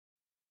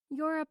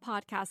You're a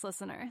podcast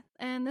listener,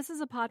 and this is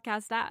a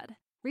podcast ad.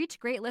 Reach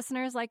great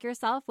listeners like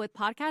yourself with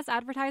podcast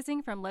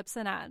advertising from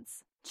Libsyn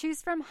Ads.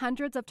 Choose from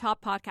hundreds of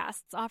top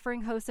podcasts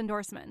offering host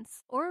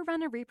endorsements, or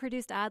run a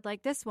reproduced ad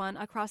like this one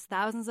across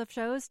thousands of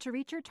shows to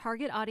reach your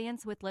target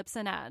audience with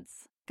Libsyn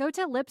Ads. Go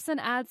to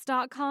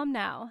libsynads.com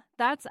now.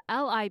 That's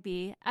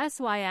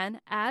LIBSYN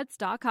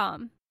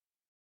ads.com.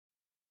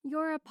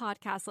 You're a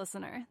podcast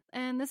listener,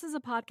 and this is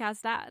a podcast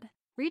ad.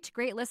 Reach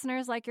great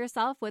listeners like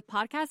yourself with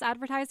podcast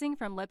advertising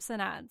from Libsyn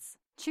Ads.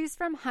 Choose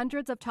from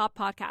hundreds of top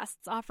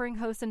podcasts offering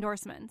host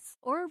endorsements,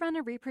 or run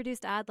a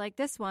reproduced ad like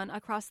this one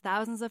across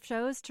thousands of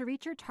shows to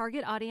reach your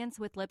target audience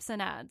with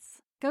Libsyn Ads.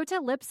 Go to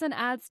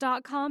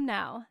libsynads.com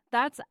now.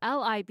 That's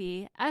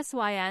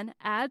LIBSYN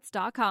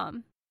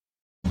ads.com.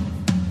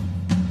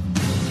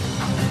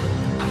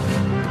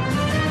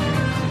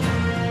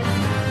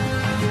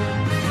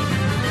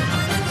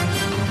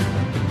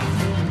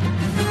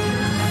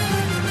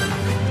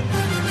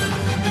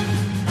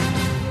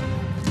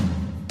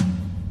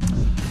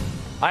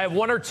 I have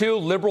one or two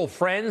liberal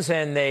friends,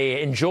 and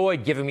they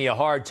enjoyed giving me a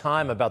hard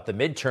time about the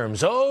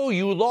midterms. Oh,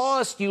 you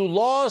lost,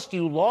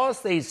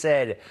 they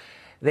said.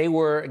 They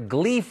were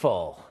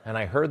gleeful, and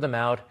I heard them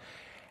out,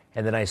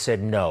 and then I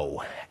said,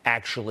 no,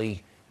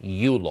 actually,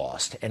 you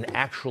lost, and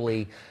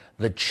actually,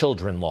 the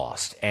children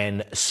lost.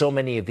 And so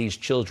many of these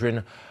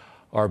children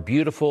are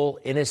beautiful,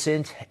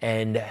 innocent,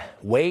 and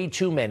way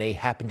too many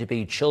happen to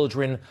be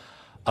children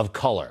of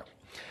color,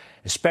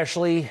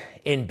 especially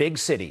in big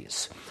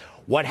cities.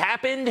 What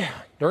happened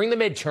during the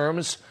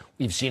midterms,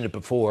 we've seen it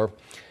before,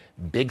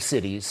 big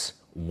cities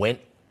went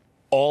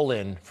all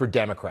in for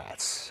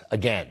Democrats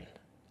again,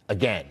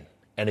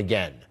 and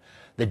again.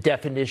 The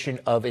definition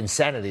of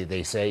insanity,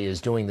 they say, is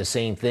doing the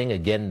same thing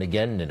again and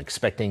again and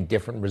expecting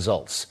different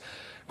results.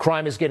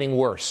 Crime is getting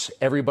worse.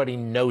 Everybody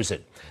knows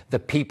it. The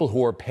people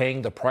who are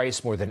paying the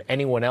price more than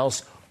anyone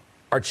else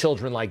are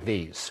children like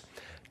these.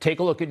 Take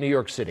a look at New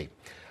York City.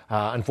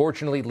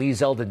 Unfortunately, Lee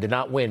Zeldin did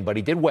not win, but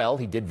he did well.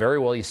 He did very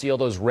well. You see all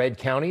those red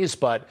counties.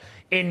 But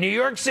in New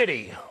York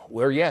City,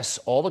 where, yes,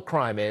 all the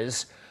crime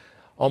is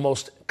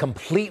almost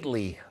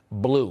completely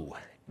blue,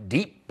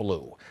 deep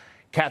blue.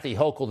 Kathy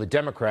Hochul, the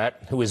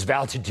Democrat, who has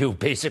vowed to do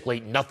basically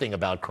nothing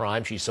about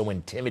crime. She's so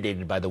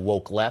intimidated by the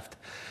woke left.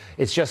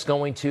 It's just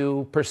going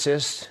to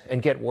persist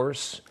and get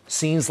worse.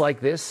 Scenes like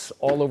this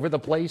all over the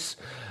place.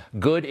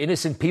 Good,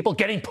 innocent people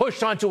getting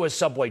pushed onto a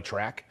subway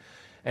track.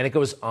 And it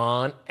goes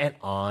on and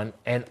on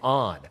and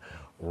on.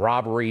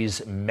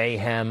 Robberies,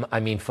 mayhem. I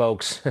mean,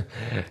 folks,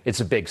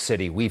 it's a big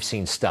city. We've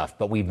seen stuff,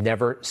 but we've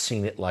never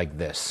seen it like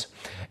this.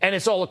 And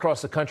it's all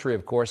across the country,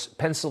 of course.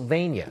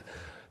 Pennsylvania,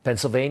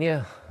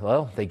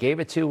 well, they gave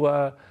it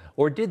to,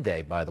 or did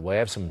they, by the way? I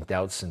have some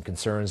doubts and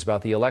concerns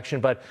about the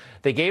election, but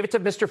they gave it to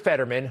Mr.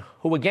 Fetterman,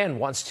 who, again,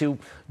 wants to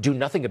do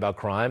nothing about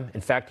crime. In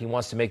fact, he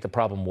wants to make the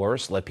problem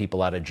worse, let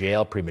people out of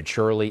jail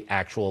prematurely.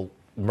 Actual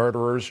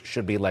murderers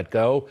should be let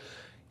go.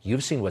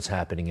 You've seen what's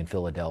happening in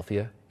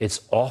Philadelphia.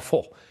 It's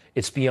awful.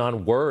 It's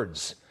beyond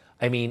words.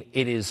 I mean,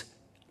 it is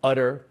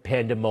utter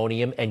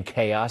pandemonium and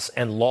chaos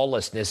and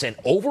lawlessness. And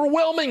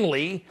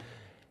overwhelmingly,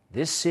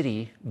 this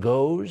city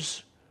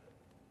goes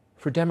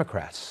for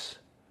Democrats.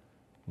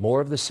 More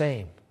of the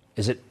same.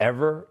 Is it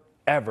ever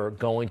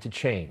going to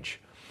change?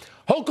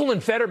 Hochul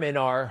and Fetterman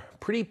are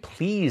pretty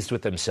pleased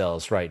with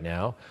themselves right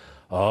now.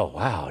 Oh,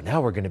 wow.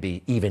 Now we're going to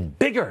be even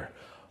bigger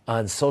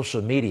on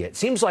social media. It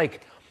seems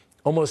like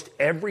almost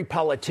every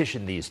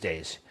politician these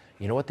days,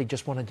 you know what they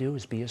just want to do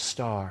is be a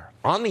star.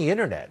 On the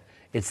internet,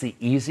 it's the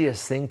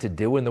easiest thing to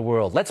do in the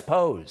world. Let's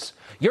pose.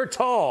 You're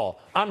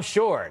tall, I'm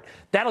short.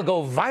 That'll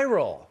go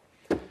viral.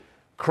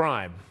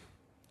 Crime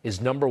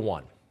is number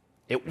one.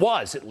 It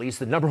was at least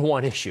the number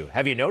one issue.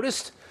 Have you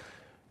noticed?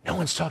 No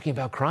one's talking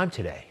about crime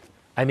today.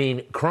 I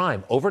mean,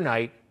 crime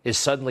overnight is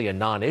suddenly a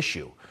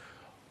non-issue.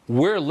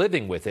 We're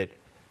living with it.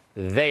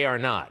 They are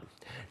not.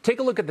 Take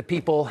a look at the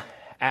people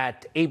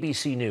at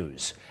ABC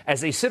News as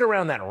they sit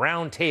around that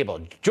round table.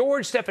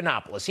 George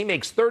Stephanopoulos, he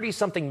makes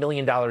 $30-something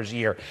million a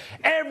year.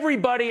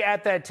 Everybody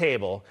at that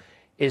table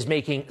is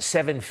making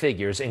seven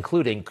figures,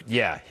 including,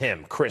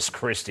 him, Chris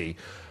Christie,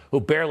 who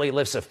barely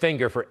lifts a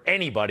finger for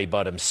anybody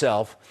but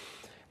himself.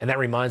 And that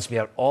reminds me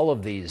of all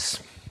of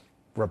these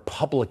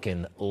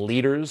Republican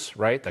leaders,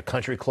 right? The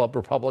country club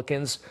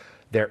Republicans.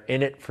 They're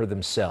in it for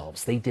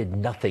themselves. They did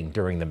nothing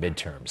during the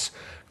midterms.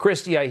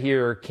 Christie, I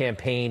hear,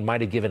 campaigned,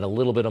 might have given a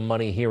little bit of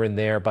money here and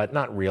there, but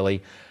not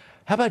really.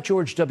 How about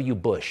George W.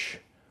 Bush?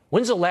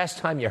 When's the last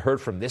time you heard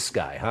from this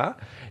guy, huh?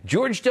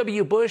 George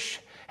W. Bush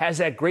has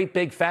that great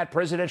big fat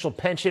presidential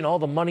pension, all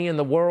the money in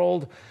the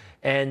world,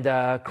 and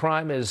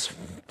crime is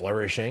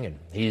flourishing, and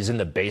he's in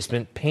the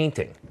basement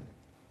painting.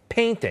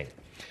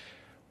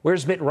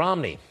 Where's Mitt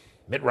Romney?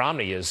 Mitt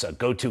Romney is a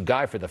go-to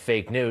guy for the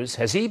fake news.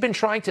 Has he been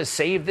trying to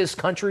save this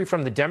country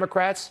from the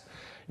Democrats?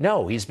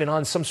 No, he's been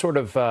on some sort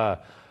of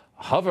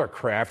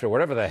hovercraft or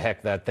whatever the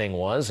heck that thing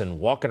was and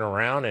walking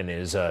around in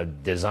his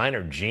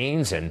designer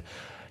jeans and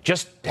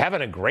just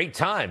having a great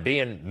time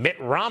being Mitt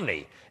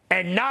Romney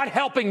and not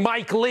helping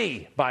Mike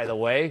Lee, by the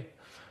way.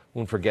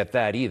 Won't forget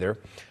that either.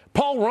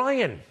 Paul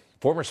Ryan,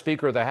 former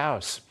Speaker of the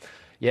House.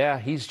 Yeah,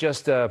 he's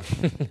just,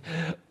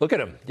 look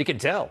at him. You can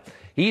tell.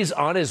 He's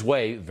on his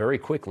way very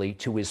quickly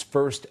to his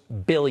first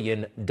 $1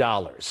 billion.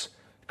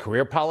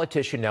 Career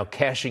politician now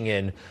cashing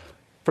in.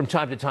 From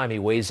time to time, he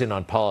weighs in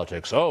on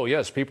politics. Oh,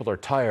 yes, people are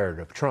tired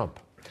of Trump.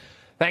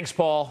 Thanks,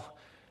 Paul.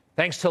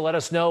 Thanks to let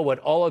us know what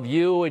all of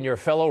you and your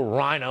fellow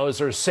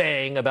rhinos are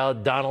saying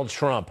about Donald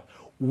Trump.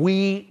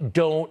 We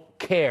don't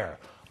care.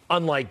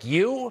 Unlike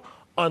you,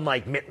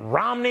 unlike Mitt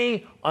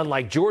Romney,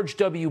 unlike George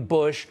W.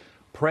 Bush,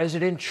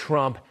 President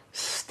Trump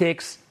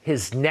sticks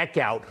his neck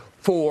out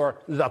for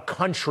the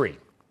country.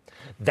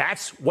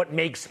 That's what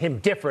makes him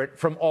different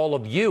from all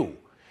of you.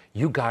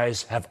 You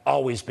guys have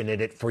always been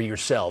in it for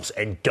yourselves.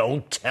 And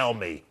don't tell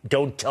me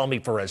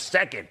for a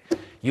second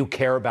you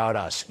care about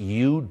us.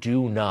 You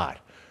do not.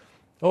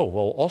 Oh,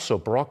 well, also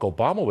Barack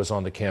Obama was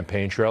on the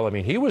campaign trail. I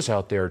mean, he was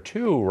out there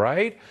too,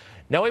 right?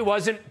 No, he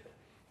wasn't.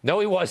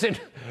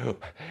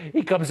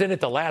 He comes in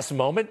at the last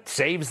moment,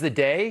 saves the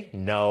day.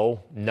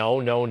 No.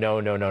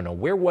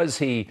 Where was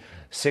he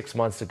 6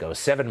 months ago,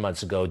 7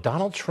 months ago?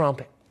 Donald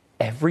Trump,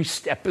 every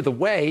step of the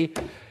way,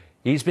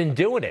 he's been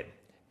doing it.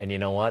 And you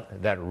know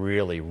what? That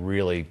really,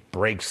 really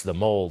breaks the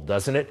mold,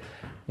 doesn't it?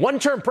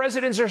 One-term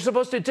presidents are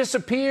supposed to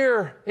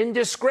disappear in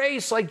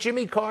disgrace like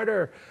Jimmy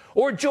Carter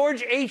or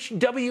George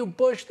H.W.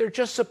 Bush. They're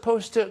just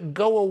supposed to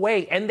go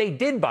away. And they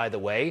did, by the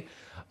way.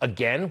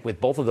 Again,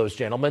 with both of those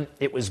gentlemen,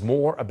 it was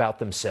more about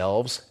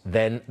themselves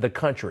than the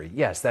country.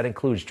 Yes, that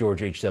includes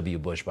George H.W.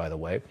 Bush, by the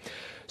way.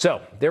 So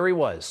there he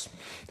was,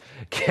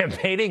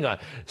 campaigning on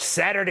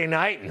Saturday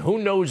night and who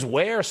knows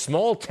where,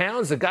 small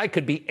towns. The guy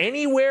could be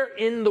anywhere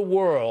in the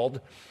world.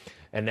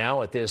 And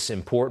now at this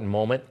important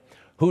moment,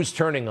 who's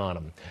turning on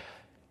him?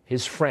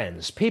 His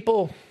friends,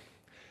 people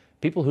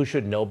who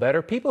should know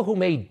better, people who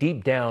may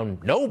deep down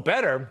know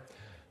better,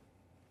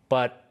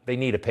 but they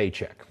need a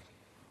paycheck.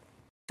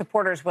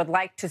 Supporters would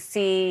like to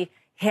see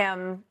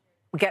him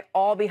get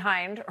all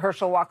behind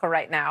Herschel Walker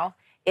right now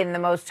in the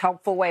most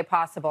helpful way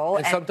possible.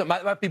 And something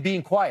might be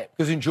being quiet,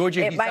 because in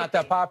Georgia, he's not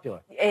that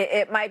popular.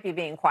 It might be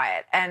being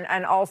quiet.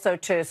 And also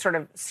to sort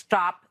of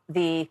stop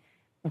the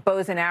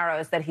bows and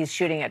arrows that he's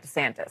shooting at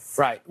DeSantis.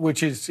 Right,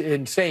 which is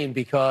insane,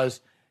 because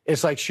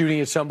it's like shooting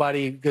at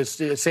somebody, because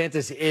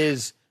DeSantis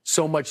is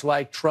so much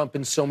like Trump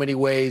in so many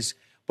ways,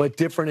 but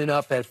different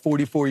enough at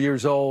 44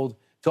 years old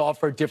to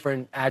offer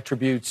different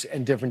attributes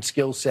and different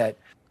skill set.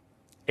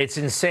 It's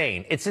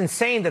insane. It's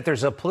insane that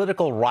there's a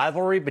political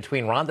rivalry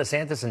between Ron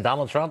DeSantis and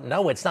Donald Trump.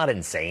 No, it's not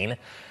insane.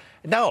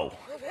 No,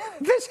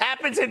 this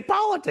happens in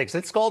politics.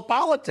 It's called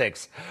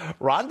politics.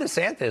 Ron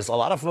DeSantis, a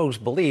lot of folks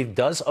believe,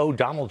 does owe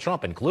Donald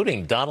Trump,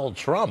 including Donald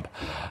Trump.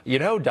 You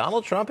know,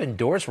 Donald Trump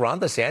endorsed Ron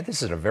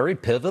DeSantis at a very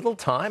pivotal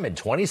time. In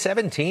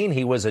 2017,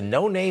 he was a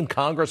no-name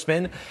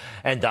congressman,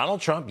 and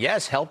Donald Trump,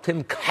 yes, helped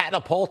him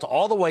catapult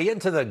all the way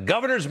into the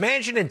governor's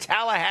mansion in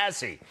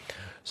Tallahassee.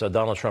 So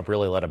Donald Trump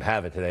really let him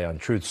have it today on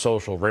Truth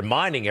Social,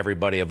 reminding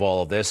everybody of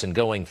all of this and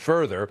going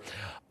further.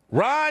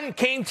 Ron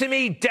came to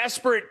me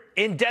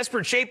in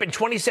desperate shape in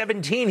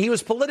 2017. He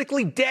was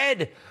politically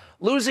dead,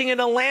 losing in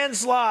a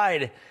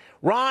landslide.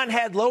 Ron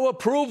had low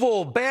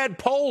approval, bad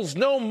polls,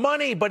 no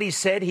money, but he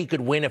said he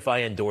could win if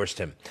I endorsed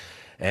him.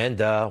 And,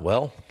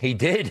 well, he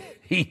did.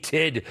 He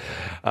did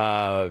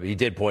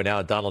point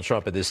out Donald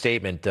Trump in this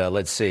statement.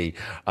 Let's see.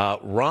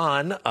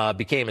 Ron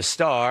became a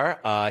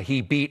star. He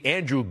beat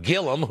Andrew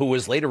Gillum, who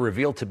was later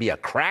revealed to be a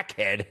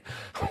crackhead.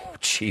 Oh,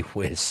 gee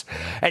whiz.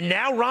 And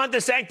now Ron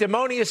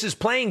DeSanctimonious is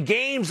playing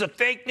games of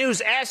fake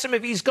news. Ask him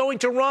if he's going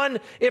to run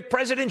if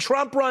President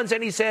Trump runs.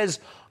 And he says,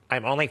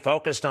 I'm only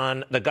focused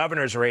on the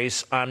governor's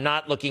race. I'm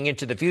not looking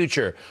into the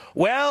future.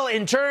 Well,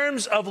 in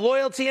terms of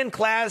loyalty and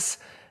class,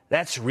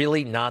 that's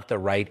really not the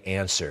right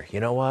answer. You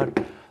know what?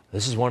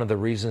 This is one of the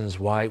reasons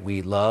why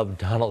we love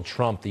Donald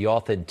Trump, the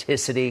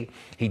authenticity.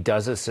 He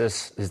does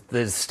this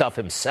stuff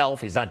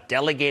himself. He's not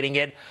delegating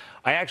it.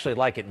 I actually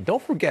like it. And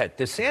don't forget,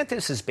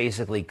 DeSantis has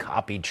basically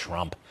copied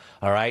Trump,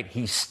 all right?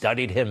 He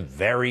studied him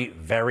very,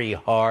 very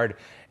hard.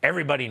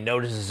 Everybody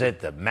notices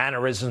it. The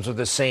mannerisms are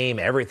the same.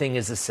 Everything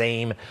is the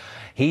same.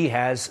 He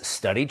has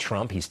studied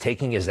Trump. He's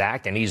taking his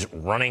act, and he's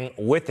running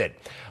with it.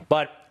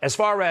 But as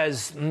far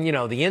as, you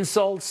know, the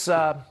insults,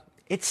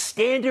 it's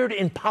standard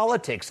in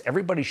politics.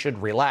 Everybody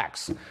should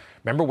relax.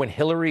 Remember when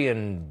Hillary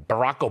and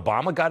Barack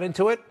Obama got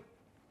into it?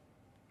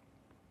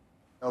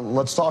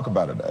 Let's talk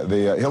about it.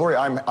 Hillary,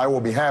 I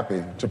will be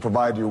happy to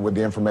provide you with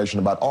the information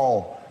about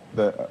all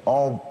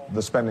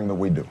the spending that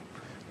we do.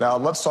 Now,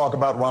 let's talk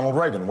about Ronald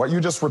Reagan. What you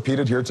just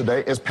repeated here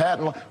today is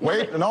patent.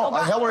 Wait, no,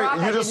 Hillary,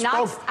 you just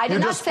spoke. I did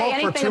not say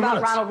anything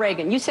about Ronald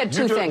Reagan. You said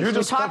two things.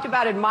 You talked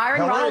about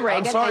admiring Ronald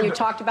Reagan, and you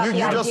talked about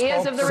the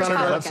ideas of the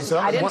Republicans.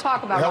 I didn't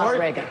talk about Ronald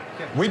Reagan.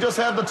 We just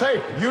had the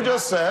tape. You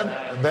just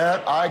said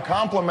that I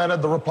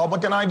complimented the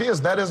Republican ideas.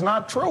 That is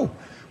not true.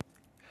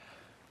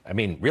 I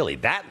mean, really,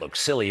 that looks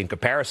silly in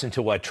comparison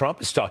to what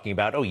Trump is talking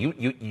about. Oh,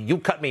 you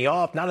cut me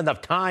off. Not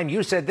enough time.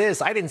 You said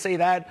this. I didn't say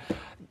that.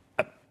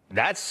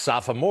 That's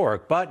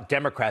sophomoric, but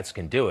Democrats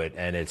can do it,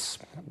 and it's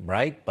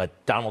right.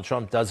 But Donald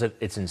Trump does it.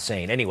 It's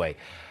insane. Anyway,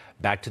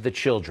 back to the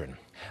children.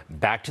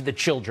 back to the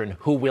children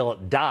who will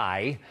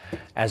die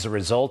as a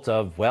result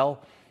of,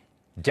 well,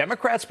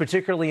 Democrats,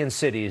 particularly in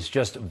cities,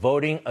 just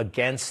voting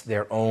against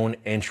their own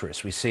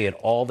interests. We see it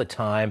all the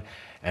time.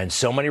 And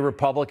so many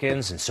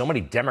Republicans and so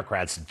many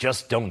Democrats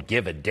just don't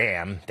give a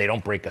damn. They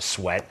don't break a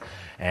sweat.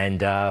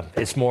 And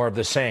it's more of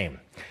the same.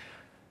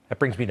 That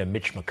brings me to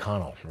Mitch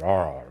McConnell.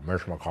 Oh,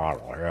 Mitch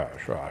McConnell,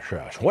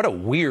 yes. What a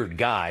weird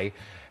guy.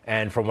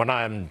 And from what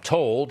I'm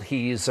told,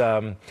 he's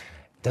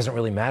doesn't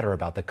really matter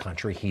about the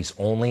country. He's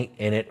only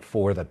in it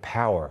for the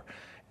power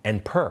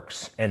and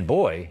perks. And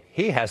boy,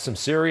 he has some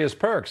serious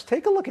perks.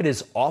 Take a look at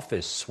his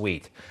office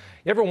suite.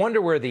 You ever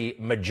wonder where the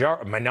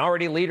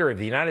minority leader of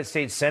the United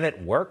States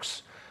Senate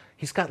works?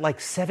 He's got like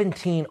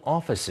 17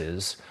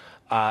 offices,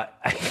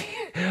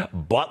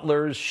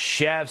 butlers,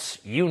 chefs,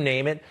 you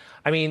name it.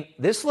 I mean,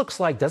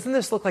 doesn't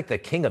this look like the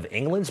King of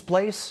England's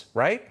place,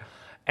 right?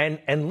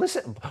 And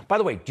listen, by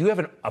the way, do you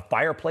have a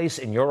fireplace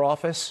in your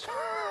office?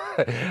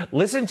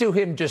 Listen to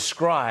him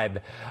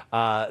describe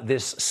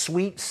this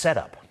sweet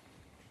setup.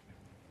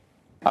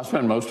 I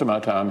spend most of my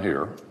time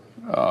here.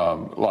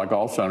 Like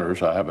all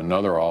senators, I have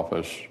another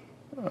office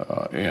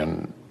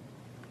in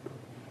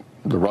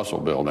the Russell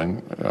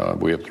Building.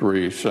 We have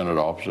 3 Senate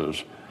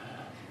offices.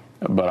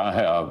 But I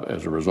have,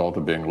 as a result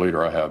of being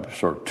leader, I have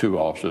sort of 2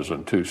 offices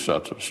and 2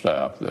 sets of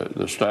staff.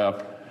 The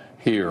staff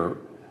here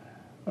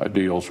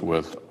deals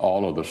with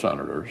all of the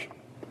senators.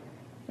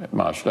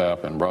 My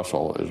staff in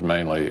Russell is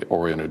mainly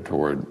oriented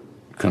toward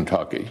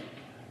Kentucky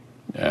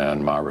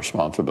and my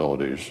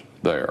responsibilities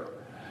there.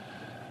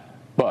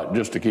 But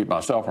just to keep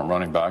myself from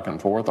running back and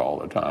forth all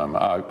the time,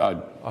 I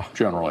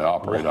generally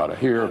operate out of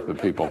here. The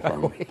people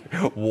from...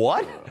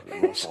 What?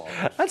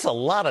 That's a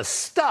lot of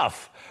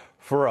stuff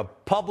for a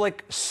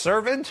public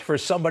servant, for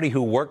somebody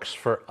who works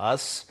for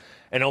us.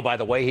 And oh, by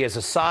the way, he has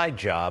a side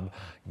job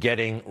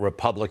getting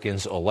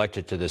Republicans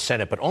elected to the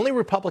Senate, but only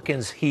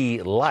Republicans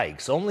he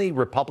likes, only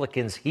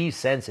Republicans he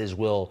senses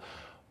will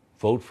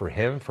vote for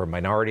him for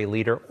minority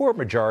leader or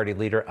majority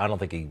leader. I don't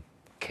think he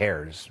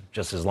cares,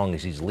 just as long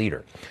as he's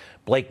leader.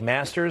 Blake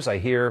Masters, I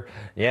hear,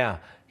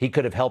 he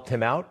could have helped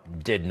him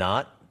out, did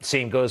not.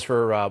 Same goes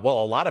for, a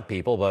lot of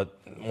people, but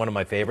one of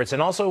my favorites.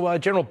 And also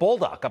General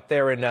Bolduc up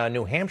there in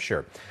New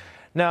Hampshire.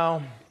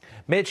 Now,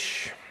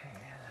 Mitch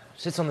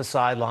sits on the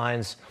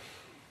sidelines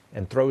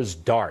and throws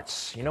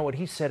darts. You know what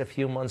he said a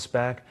few months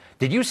back?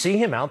 Did you see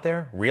him out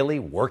there really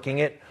working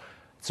it?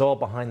 It's all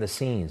behind the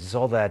scenes. It's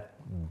all that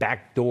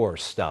backdoor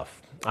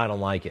stuff. I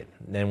don't like it.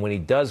 And when he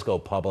does go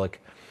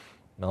public,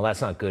 well, that's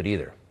not good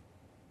either.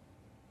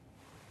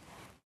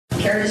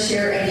 Care to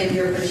share any of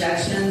your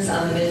projections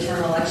on the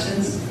midterm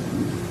elections?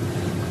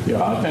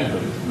 Yeah, I think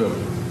that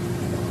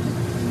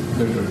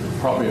there's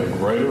probably a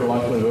greater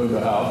likelihood the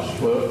House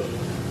splits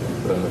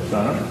than the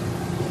Senate.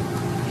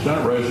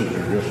 Senate races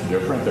are just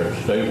different. They're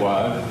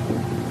statewide.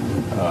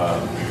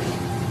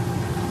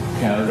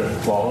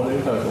 Candidate quality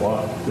has a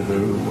lot to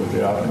do with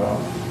the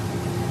outcome.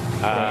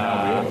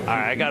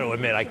 I got to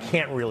admit, I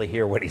can't really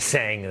hear what he's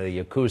saying. The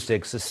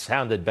acoustics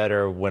sounded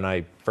better when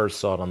I first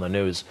saw it on the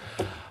news.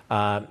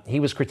 He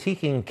was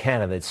critiquing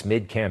candidates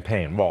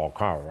mid-campaign. Well,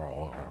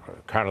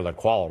 candidate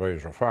quality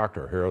is a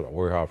factor here that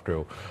we have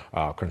to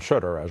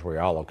consider as we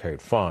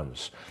allocate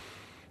funds.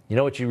 You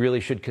know what you really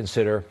should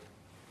consider?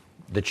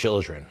 The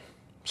children.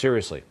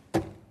 Seriously,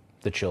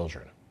 the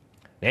children.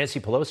 Nancy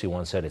Pelosi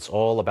once said it's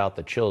all about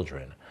the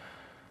children.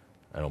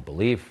 I don't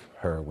believe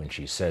her when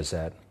she says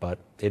that, but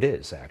it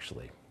is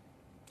actually.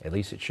 At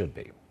least it should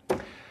be.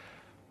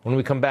 When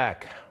we come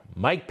back,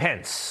 Mike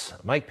Pence.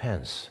 Mike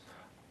Pence.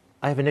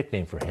 I have a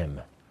nickname for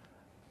him,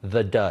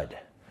 the Dud.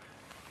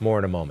 More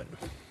in a moment.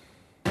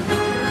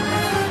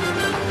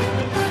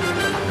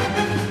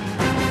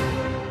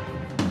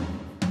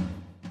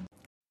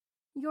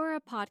 You're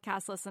a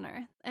podcast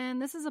listener, and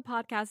this is a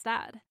podcast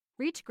ad.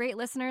 Reach great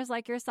listeners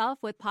like yourself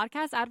with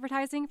podcast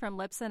advertising from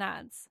Libsyn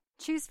Ads.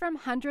 Choose from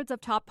hundreds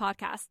of top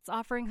podcasts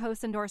offering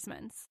host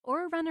endorsements,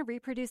 or run a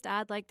reproduced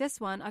ad like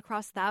this one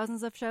across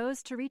thousands of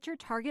shows to reach your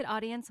target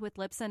audience with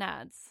Libsyn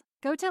Ads.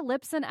 Go to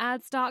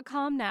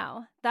libsynads.com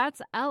now.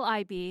 That's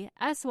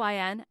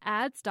LIBSYN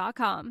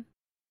ads.com.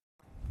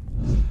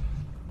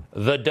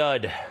 The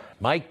Dud.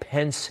 Mike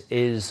Pence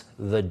is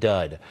the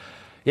Dud.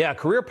 Yeah,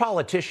 career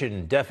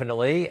politician,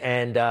 definitely,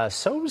 and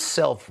so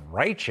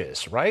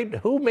self-righteous, right?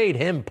 Who made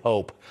him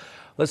Pope?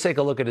 Let's take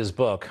a look at his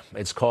book.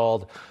 It's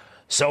called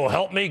So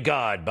Help Me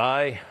God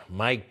by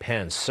Mike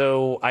Pence.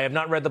 So I have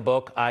not read the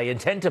book. I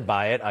intend to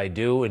buy it. I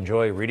do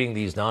enjoy reading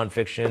these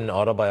nonfiction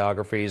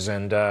autobiographies,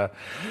 and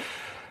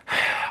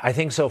I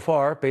think so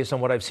far, based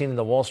on what I've seen in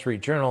the Wall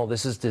Street Journal,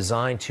 this is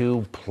designed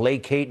to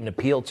placate and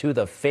appeal to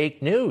the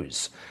fake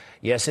news.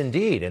 Yes,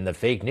 indeed. And the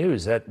fake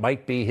news, that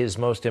might be his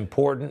most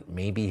important,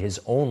 maybe his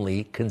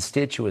only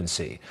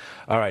constituency.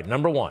 All right,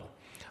 number one,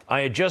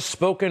 I had just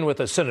spoken with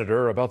a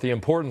senator about the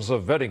importance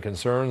of vetting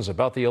concerns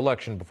about the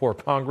election before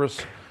Congress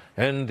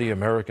and the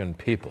American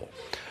people.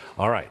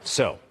 All right,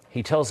 so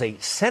he tells a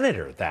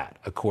senator that,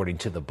 according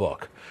to the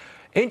book.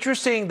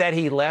 Interesting that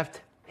he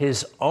left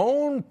his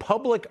own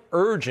public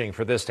urging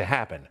for this to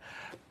happen.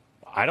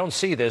 I don't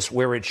see this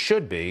where it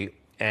should be,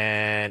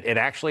 and it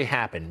actually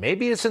happened.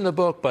 Maybe it's in the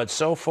book, but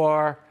so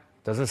far,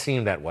 doesn't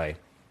seem that way.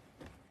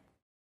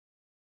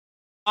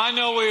 I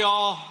know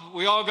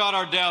we all got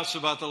our doubts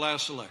about the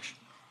last election.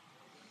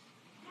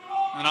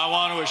 And I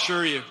want to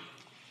assure you,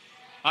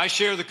 I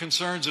share the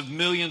concerns of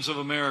millions of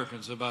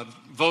Americans about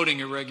voting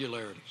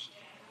irregularities.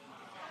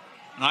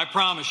 And I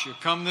promise you,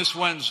 come this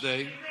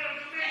Wednesday,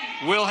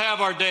 we'll have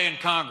our day in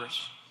Congress.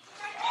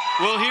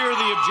 We'll hear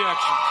the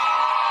objections.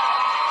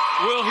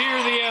 We'll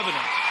hear the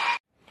evidence.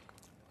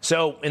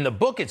 So in the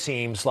book, it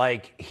seems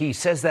like he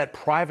says that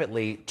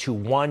privately to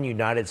one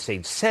United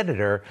States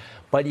senator,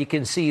 but you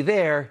can see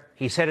there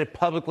he said it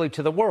publicly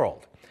to the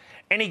world.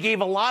 And he gave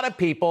a lot of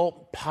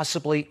people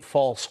possibly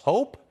false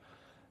hope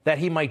that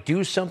he might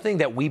do something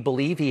that we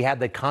believe he had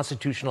the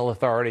constitutional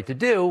authority to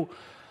do,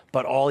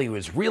 but all he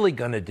was really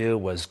going to do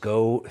was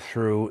go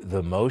through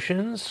the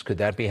motions. Could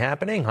that be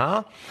happening,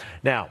 huh?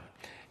 Now,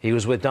 he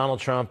was with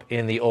Donald Trump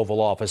in the Oval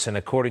Office, and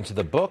according to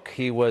the book,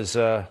 he was,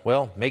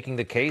 making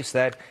the case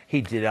that he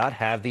did not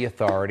have the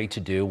authority to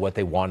do what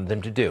they wanted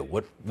him to do,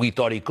 what we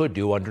thought he could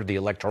do under the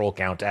Electoral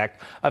Count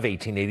Act of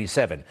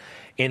 1887.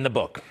 In the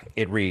book,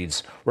 it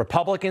reads,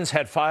 Republicans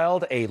had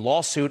filed a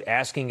lawsuit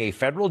asking a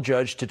federal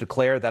judge to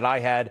declare that I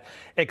had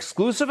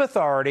exclusive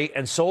authority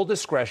and sole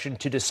discretion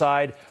to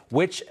decide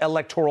which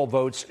electoral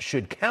votes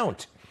should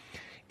count.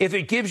 If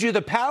it gives you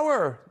the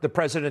power, the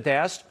president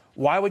asked,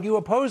 why would you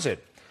oppose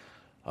it?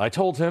 I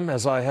told him,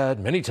 as I had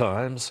many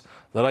times,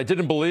 that I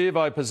didn't believe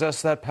I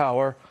possessed that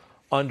power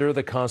under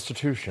the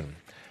Constitution.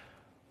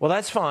 Well,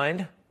 that's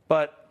fine,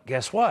 but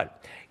guess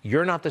what?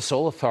 You're not the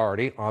sole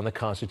authority on the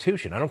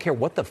Constitution. I don't care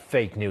what the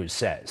fake news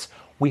says.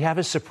 We have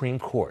a Supreme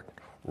Court,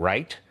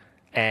 right?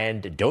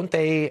 And don't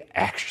they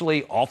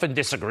actually often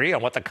disagree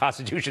on what the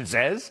Constitution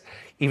says?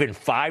 Even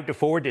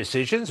 5-4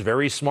 decisions,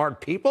 very smart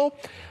people.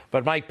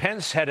 But Mike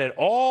Pence had it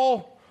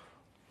all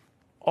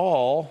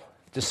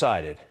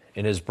decided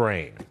in his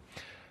brain.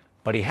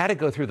 But he had to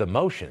go through the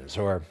motions,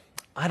 or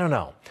I don't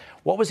know.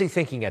 What was he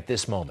thinking at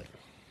this moment?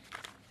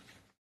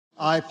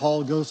 I,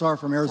 Paul Gosar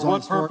from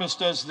Arizona. For what purpose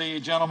does the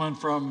gentleman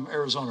from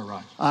Arizona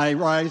rise? I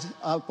rise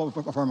up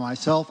for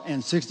myself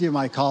and 60 of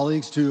my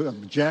colleagues to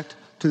object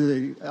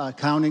to the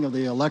counting of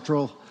the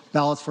electoral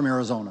ballots from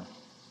Arizona.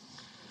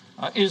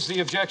 Is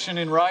the objection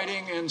in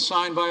writing and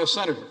signed by a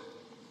senator?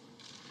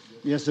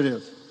 Yes, it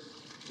is.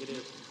 It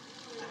is.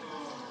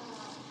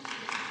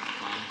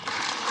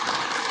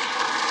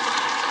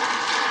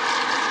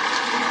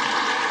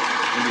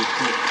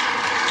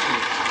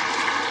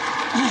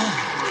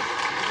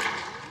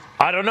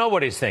 I don't know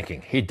what he's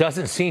thinking. He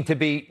doesn't seem to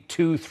be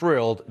too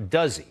thrilled,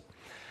 does he?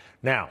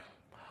 Now,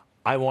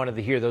 I wanted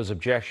to hear those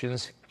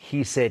objections.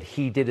 He said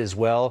he did as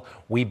well.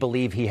 We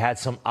believe he had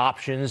some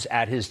options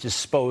at his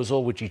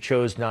disposal, which he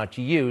chose not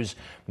to use.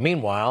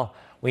 Meanwhile,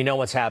 we know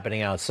what's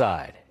happening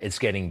outside. It's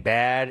getting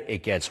bad.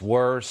 It gets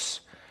worse.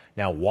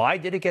 Now, why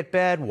did it get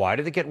bad? Why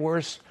did it get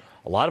worse?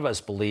 A lot of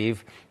us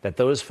believe that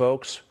those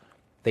folks,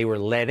 they were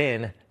let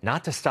in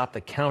not to stop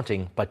the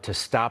counting, but to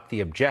stop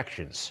the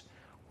objections,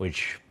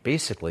 which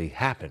basically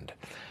happened.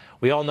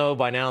 We all know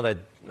by now that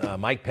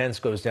Mike Pence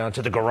goes down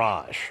to the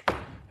garage.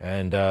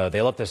 And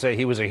they love to say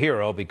he was a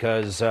hero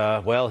because,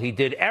 he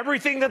did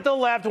everything that the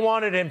left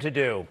wanted him to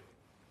do.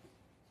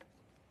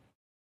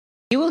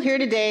 You will hear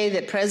today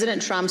that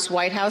President Trump's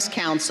White House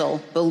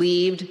counsel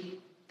believed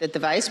that the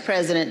vice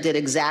president did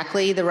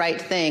exactly the right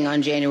thing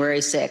on January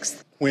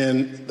 6th.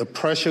 When the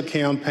pressure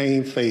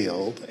campaign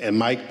failed and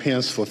Mike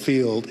Pence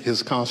fulfilled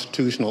his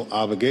constitutional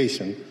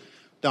obligation,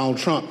 Donald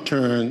Trump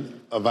turned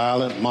a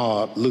violent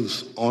mob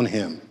loose on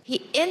him.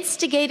 He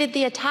instigated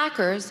the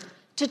attackers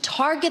to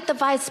target the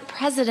vice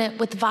president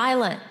with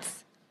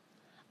violence,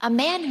 a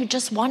man who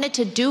just wanted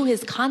to do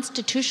his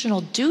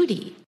constitutional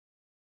duty.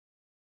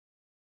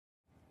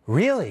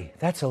 Really?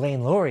 That's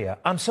Elaine Luria.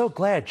 I'm so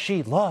glad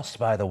she lost,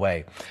 by the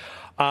way.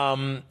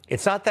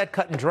 It's not that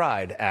cut and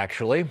dried,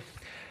 actually.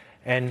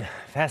 And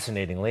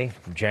fascinatingly,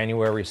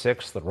 January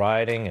 6th, the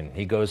rioting, and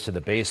he goes to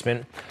the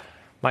basement.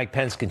 Mike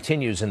Pence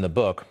continues in the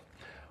book.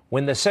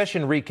 When the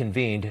session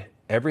reconvened,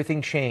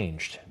 everything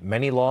changed.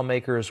 Many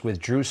lawmakers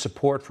withdrew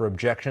support for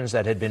objections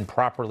that had been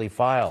properly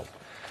filed.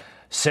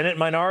 Senate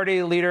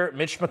Minority Leader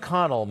Mitch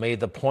McConnell made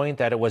the point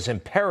that it was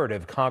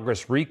imperative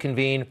Congress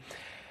reconvene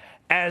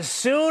as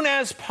soon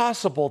as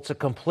possible to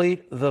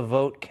complete the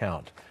vote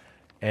count.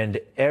 And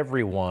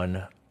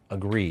everyone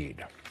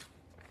agreed.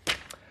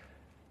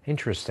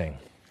 Interesting.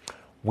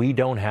 We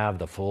don't have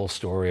the full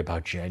story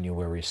about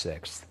January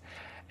 6th.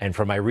 And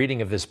from my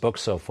reading of this book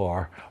so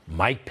far,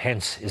 Mike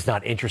Pence is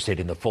not interested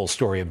in the full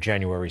story of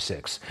January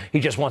 6th. He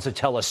just wants to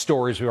tell us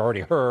stories we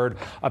already heard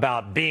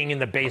about being in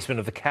the basement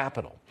of the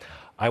Capitol.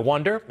 I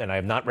wonder, and I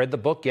have not read the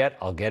book yet,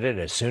 I'll get it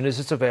as soon as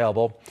it's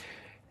available,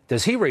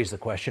 does he raise the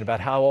question about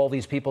how all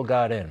these people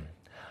got in?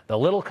 The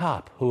little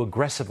cop who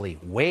aggressively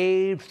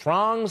waved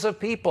throngs of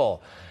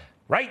people,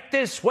 right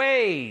this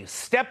way,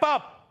 step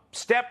up,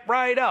 step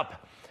right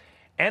up.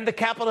 And the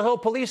Capitol Hill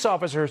police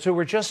officers who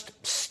were just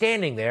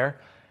standing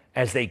there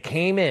as they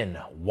came in,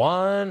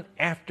 one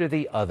after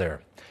the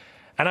other.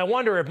 And I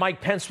wonder if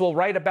Mike Pence will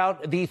write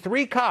about the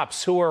 3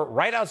 cops who were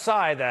right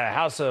outside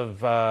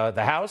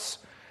the House.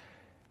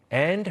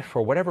 And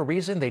for whatever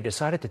reason, they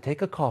decided to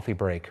take a coffee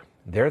break.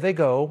 There they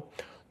go.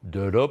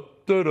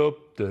 Da-dup,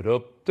 da-dup,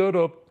 da-dup,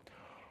 da-dup.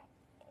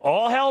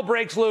 All hell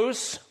breaks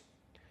loose.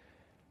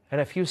 And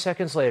a few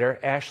seconds later,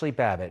 Ashley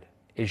Babbitt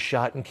is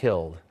shot and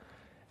killed.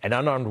 An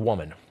unarmed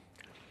woman.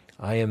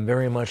 I am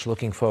very much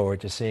looking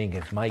forward to seeing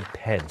if Mike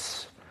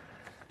Pence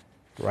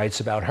writes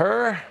about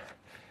her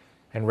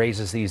and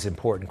raises these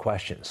important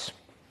questions.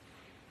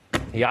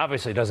 He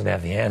obviously doesn't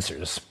have the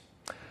answers.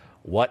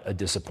 What a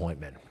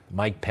disappointment.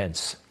 Mike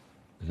Pence,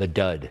 the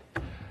dud.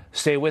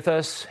 Stay with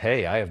us.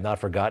 Hey, I have not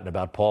forgotten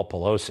about Paul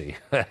Pelosi.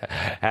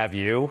 Have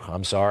you?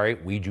 I'm sorry.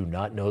 We do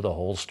not know the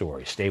whole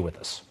story. Stay with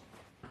us.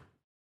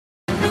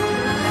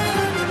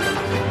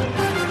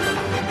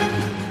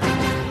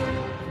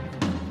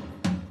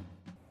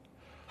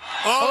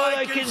 All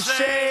I can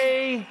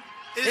say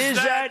is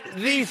that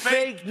the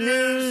fake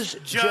news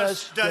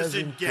just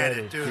doesn't get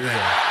it, do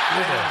they?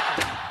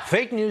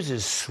 Fake news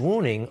is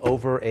swooning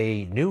over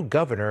a new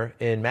governor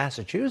in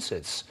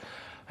Massachusetts.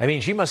 I mean,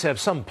 she must have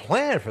some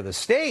plan for the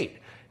state.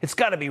 It's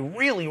got to be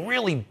really,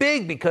 really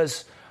big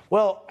because,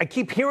 well, I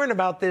keep hearing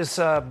about this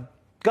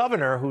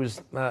governor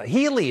who's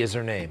Healy is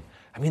her name.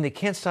 I mean, they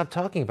can't stop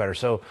talking about her.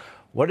 So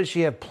what does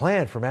she have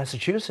planned for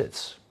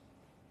Massachusetts?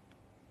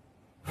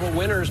 Well,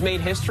 winners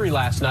made history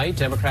last night.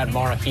 Democrat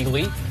Maura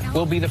Healey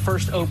will be the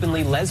first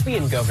openly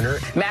lesbian governor.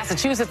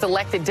 Massachusetts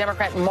elected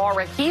Democrat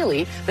Maura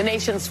Healey, the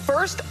nation's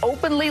first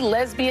openly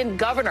lesbian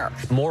governor.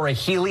 Maura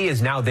Healey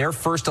is now their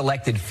first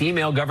elected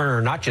female governor.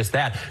 Not just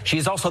that,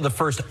 she's also the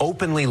first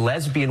openly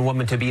lesbian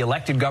woman to be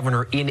elected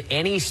governor in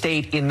any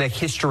state in the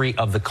history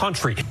of the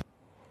country.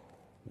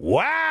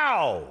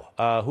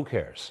 Wow! Who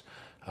cares?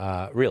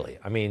 Really?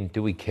 I mean,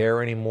 do we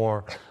care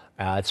anymore?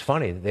 It's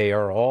funny. They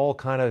are all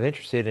kind of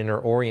interested in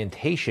her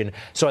orientation.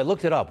 So I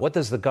looked it up. What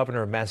does the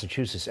governor of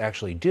Massachusetts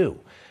actually do?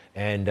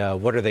 And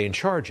what are they in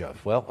charge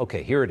of? Well,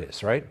 okay, here it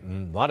is, right? A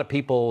lot of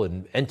people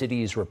and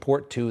entities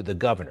report to the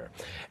governor.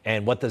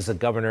 And what does the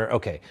governor?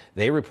 Okay,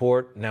 they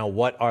report. Now,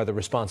 what are the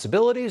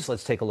responsibilities?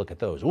 Let's take a look at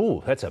those.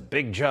 Ooh, that's a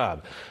big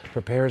job.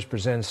 Prepares,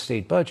 presents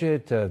state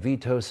budget,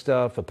 vetoes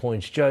stuff,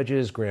 appoints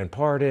judges, grant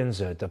pardons,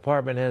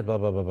 department head, blah,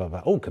 blah, blah, blah,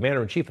 blah. Oh,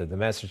 commander-in-chief of the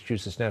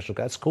Massachusetts National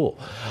Guard. That's cool.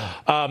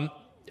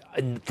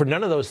 For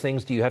none of those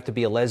things do you have to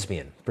be a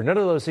lesbian. For none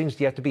of those things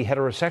do you have to be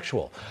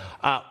heterosexual.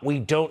 We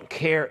don't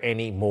care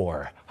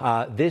anymore.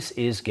 This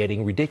is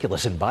getting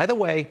ridiculous. And by the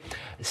way,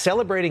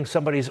 celebrating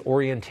somebody's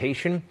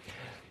orientation,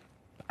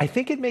 I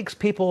think it makes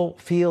people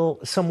feel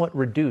somewhat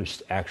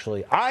reduced,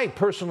 actually. I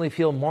personally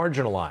feel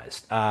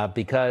marginalized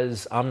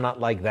because I'm not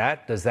like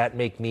that. Does that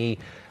make me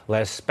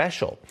less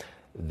special?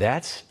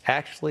 That's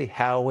actually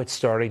how it's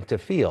starting to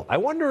feel. I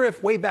wonder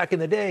if way back in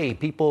the day,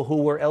 people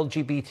who were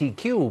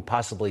LGBTQ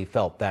possibly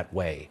felt that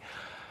way.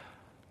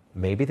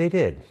 Maybe they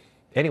did.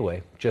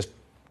 Anyway,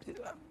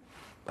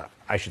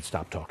 I should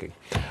stop talking.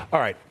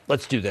 All right,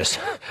 let's do this.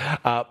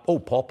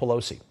 Paul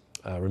Pelosi.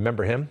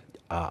 Remember him?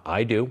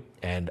 I do.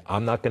 And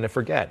I'm not going to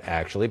forget,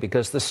 actually,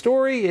 because the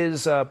story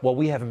is,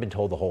 we haven't been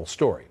told the whole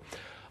story.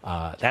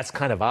 That's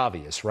kind of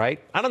obvious, right?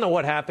 I don't know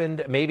what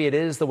happened. Maybe it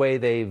is the way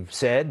they've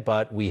said,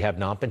 but we have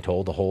not been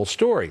told the whole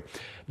story.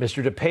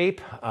 Mr.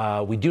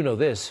 DePape, we do know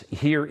this,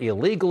 here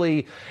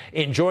illegally,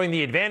 enjoying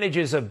the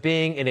advantages of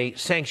being in a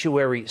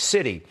sanctuary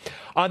city.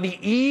 On the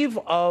eve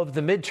of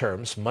the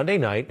midterms, Monday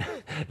night,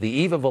 the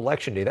eve of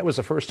Election Day, that was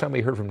the first time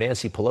we heard from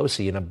Nancy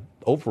Pelosi in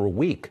over a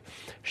week.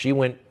 She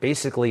went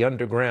basically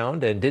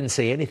underground and didn't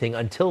say anything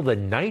until the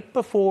night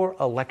before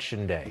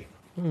Election Day.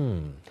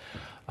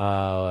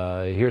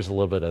 Here's a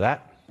little bit of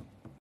that.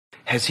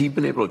 Has he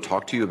been able to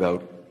talk to you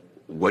about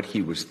what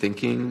he was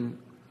thinking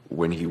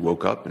when he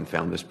woke up and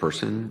found this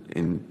person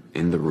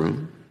in the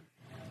room?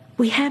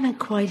 We haven't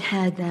quite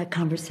had that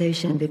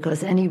conversation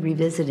because any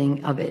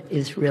revisiting of it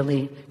is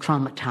really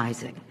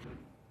traumatizing.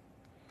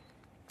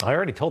 I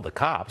already told the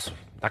cops.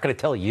 Not going to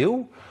tell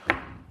you?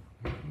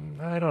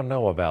 I don't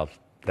know about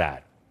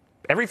that.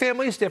 Every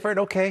family is different.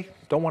 Okay.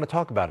 Don't want to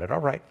talk about it. All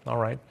right. All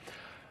right.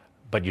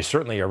 But you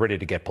certainly are ready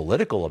to get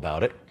political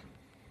about it.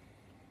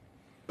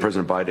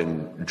 President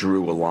Biden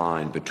drew a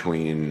line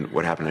between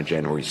what happened on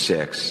January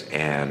 6th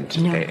and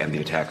the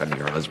attack on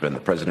your husband.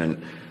 The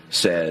president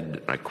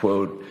said, I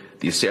quote,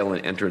 "The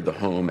assailant entered the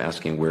home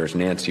asking, 'Where's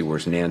Nancy?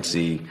 Where's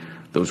Nancy?'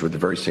 Those were the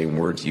very same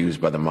words used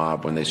by the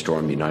mob when they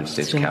stormed the United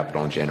States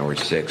Capitol on January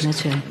 6th.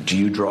 That's right. Do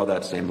you draw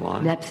that same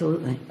line?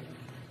 Absolutely.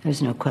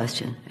 There's no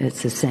question.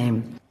 It's the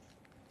same.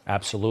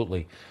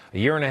 Absolutely. A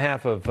year and a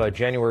half of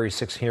January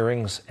 6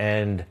 hearings,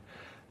 and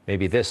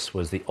maybe this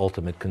was the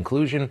ultimate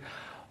conclusion.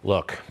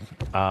 Look,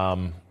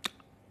 I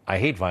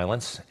hate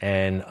violence,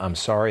 and I'm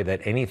sorry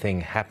that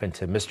anything happened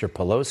to Mr.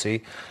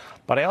 Pelosi,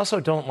 but I also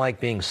don't like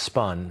being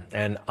spun,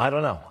 and I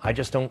don't know. I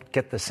just don't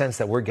get the sense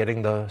that we're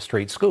getting the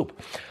straight scoop.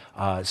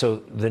 So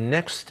the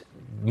next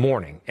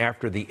morning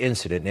after the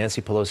incident,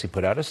 Nancy Pelosi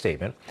put out a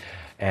statement,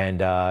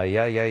 and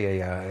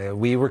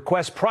we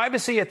request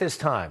privacy at this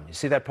time. You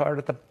see that part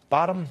at the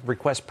bottom,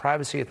 request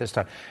privacy at this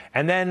time.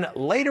 And then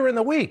later in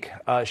the week,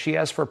 she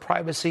asked for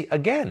privacy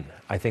again.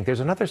 I think there's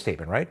another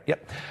statement, right?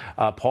 Yep.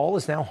 Paul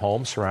is now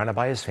home, surrounded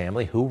by his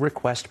family, who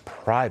request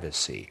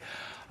privacy.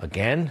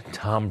 Again,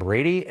 Tom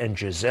Brady and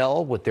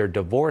Giselle, with their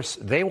divorce,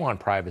 they want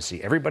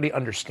privacy. Everybody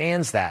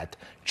understands that.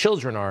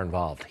 Children are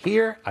involved.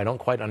 Here, I don't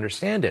quite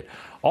understand it.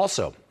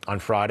 Also, on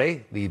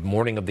Friday, the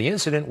morning of the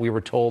incident, we were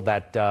told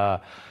that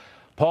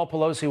Paul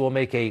Pelosi will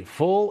make a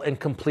full and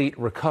complete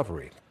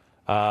recovery.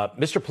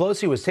 Mr.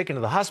 Pelosi was taken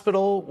to the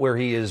hospital where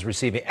he is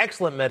receiving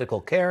excellent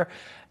medical care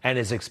and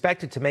is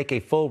expected to make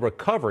a full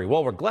recovery.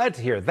 Well, we're glad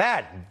to hear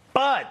that,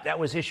 but that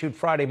was issued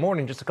Friday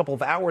morning, just a couple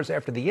of hours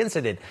after the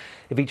incident.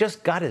 If he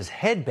just got his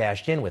head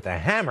bashed in with a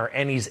hammer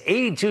and he's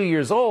 82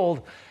 years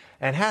old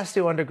and has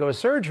to undergo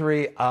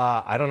surgery,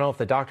 I don't know if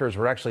the doctors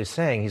were actually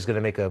saying he's going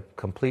to make a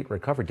complete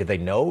recovery. Did they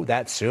know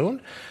that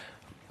soon?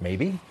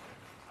 Maybe.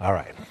 All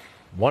right.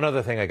 One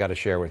other thing I got to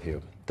share with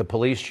you. The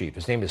police chief,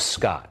 his name is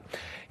Scott.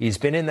 He's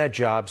been in that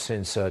job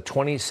since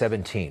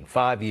 2017,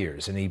 5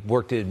 years, and he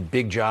worked in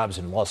big jobs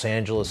in Los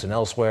Angeles and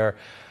elsewhere.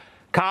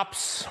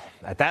 Cops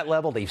at that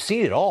level, they've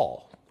seen it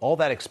all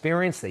that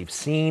experience. They've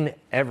seen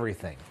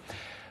everything.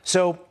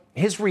 So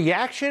his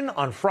reaction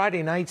on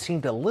Friday night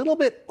seemed a little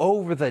bit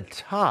over the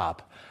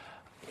top.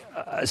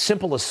 A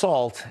simple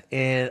assault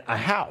in a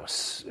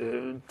house.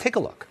 Take a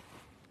look.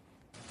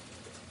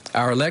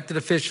 Our elected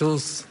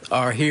officials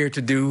are here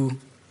to do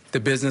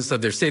the business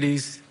of their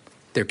cities,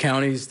 their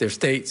counties, their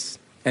states,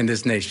 and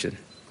this nation.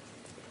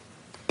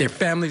 Their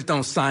families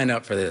don't sign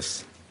up for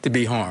this, to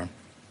be harmed.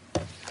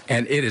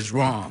 And it is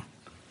wrong.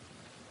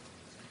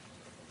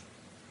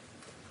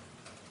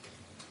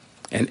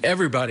 And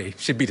everybody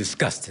should be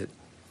disgusted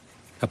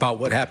about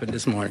what happened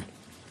this morning.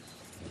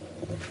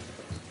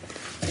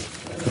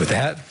 With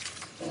that,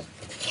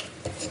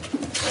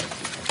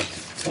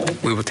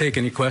 we will take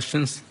any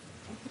questions,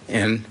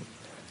 and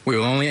we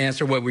will only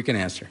answer what we can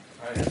answer.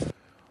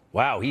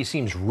 Wow, he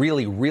seems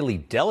really, really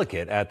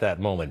delicate at that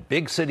moment.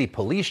 Big city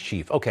police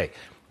chief. Okay,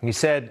 he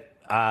said,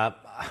 I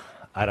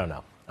don't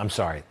know. I'm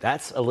sorry.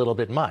 That's a little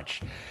bit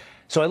much.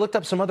 So I looked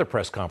up some other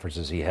press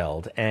conferences he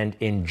held, and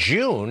in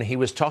June, he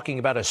was talking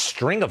about a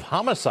string of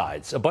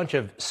homicides, a bunch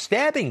of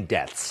stabbing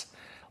deaths.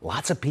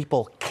 Lots of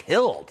people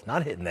killed,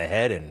 not hit in the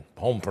head and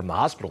home from the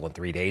hospital in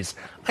 3 days.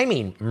 I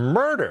mean,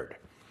 murdered.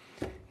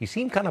 He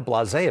seemed kind of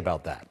blasé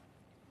about that.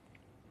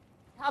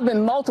 Have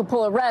been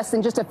multiple arrests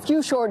in just a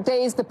few short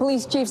days. The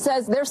police chief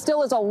says there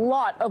still is a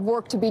lot of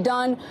work to be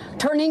done.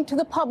 Turning to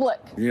the public.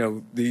 You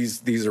know,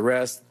 these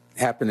arrests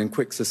happen in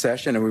quick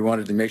succession, and we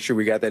wanted to make sure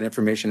we got that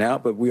information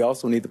out, but we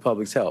also need the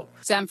public's help.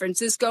 San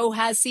Francisco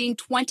has seen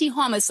 20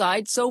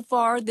 homicides so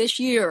far this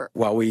year.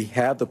 While we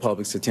have the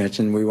public's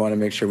attention, we want to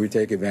make sure we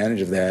take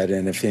advantage of that.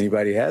 And if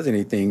anybody has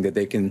anything that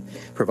they can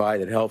provide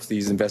that helps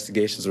these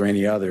investigations or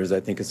any others, I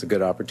think it's a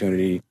good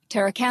opportunity.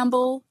 Tara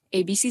Campbell,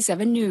 ABC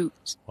 7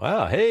 News.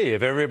 Wow. Hey,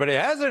 if everybody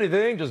has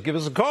anything, just give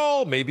us a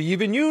call. Maybe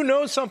even you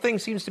know something.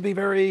 Seems to be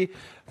very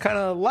kind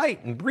of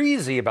light and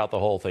breezy about the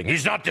whole thing.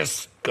 He's not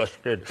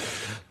disgusted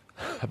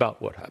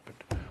about what happened.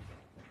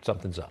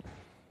 Something's up.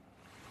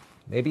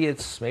 Maybe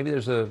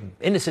there's an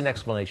innocent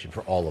explanation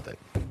for all of it.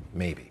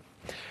 Maybe.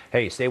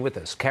 Hey, stay with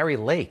us. Kari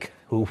Lake,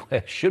 who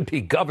should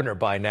be governor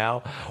by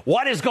now.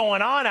 What is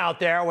going on out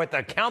there with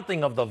the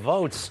counting of the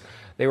votes?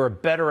 They were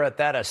better at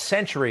that a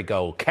century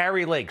ago.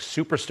 Kari Lake,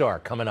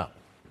 superstar, coming up.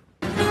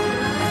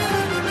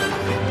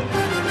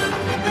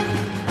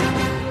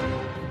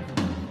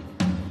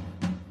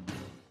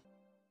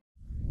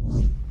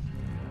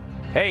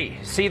 Hey,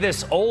 see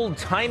this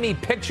old-timey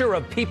picture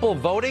of people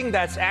voting?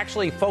 That's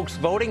actually folks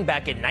voting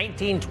back in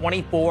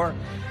 1924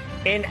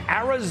 in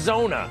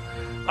Arizona.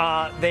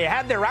 They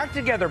had their act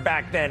together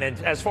back then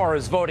as far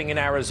as voting in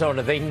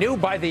Arizona. They knew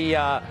by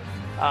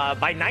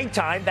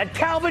nighttime that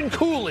Calvin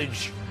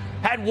Coolidge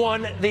had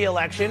won the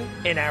election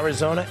in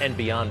Arizona and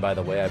beyond, by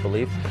the way, I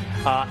believe.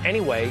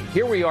 Anyway,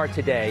 here we are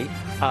today.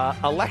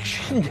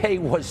 Election day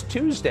was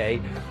Tuesday,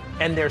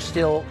 and they're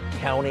still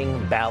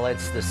counting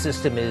ballots. The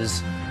system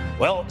is,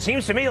 well, it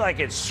seems to me like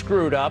it's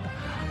screwed up.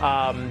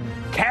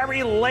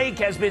 Kari Lake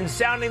has been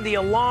sounding the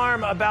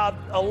alarm about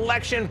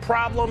election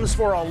problems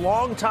for a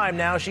long time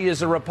now. She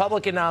is a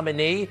Republican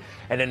nominee,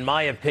 and in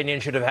my opinion,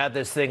 should have had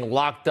this thing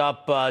locked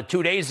up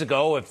 2 days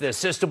ago if the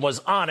system was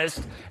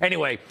honest.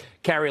 Anyway,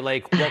 Kari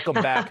Lake, welcome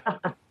back.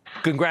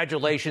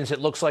 Congratulations. It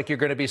looks like you're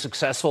going to be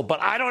successful, but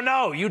I don't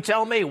know. You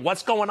tell me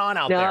what's going on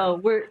out there.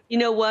 No, you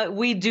know what?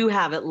 We do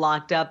have it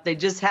locked up. They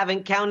just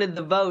haven't counted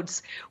the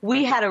votes.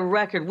 We had a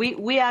record.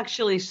 We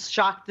actually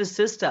shocked the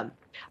system.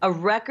 A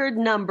record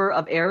number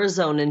of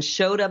Arizonans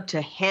showed up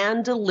to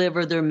hand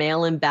deliver their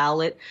mail-in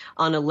ballot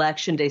on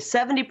Election Day,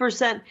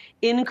 70%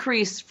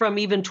 increase from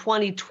even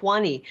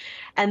 2020.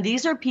 And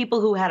these are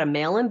people who had a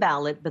mail-in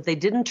ballot, but they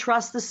didn't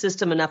trust the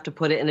system enough to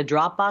put it in a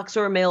drop box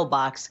or a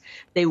mailbox.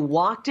 They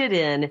walked it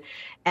in,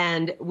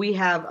 And we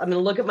have, I'm going to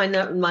look at my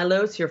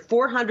notes here,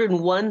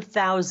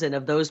 401,000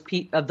 of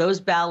those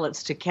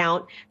ballots to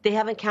count. They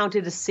haven't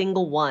counted a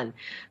single one.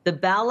 The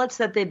ballots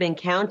that they've been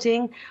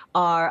counting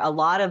are a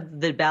lot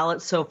of the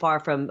ballots so far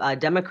from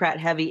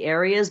Democrat-heavy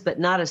areas, but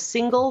not a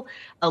single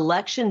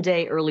election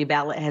day early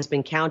ballot has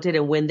been counted.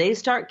 And when they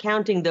start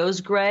counting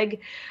those,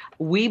 Greg,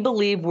 we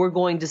believe we're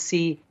going to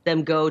see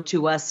them go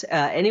to us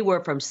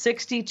anywhere from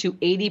 60 to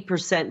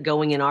 80%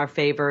 going in our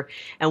favor,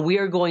 and we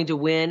are going to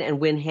win and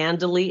win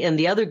handily. And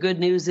the other good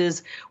news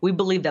is we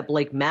believe that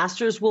Blake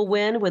Masters will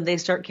win when they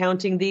start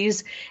counting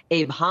these,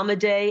 Abe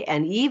Hamadeh,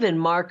 and even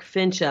Mark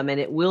Fincham, and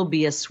it will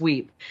be a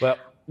sweep. Well,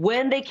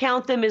 when they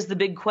count them is the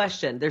big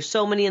question. There's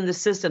so many in the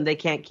system, they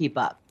can't keep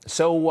up.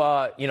 So,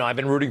 I've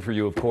been rooting for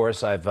you, of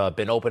course. I've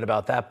been open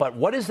about that. But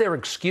what is their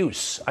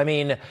excuse? I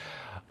mean,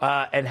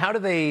 and how do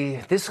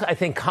this, I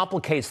think,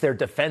 complicates their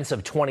defense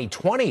of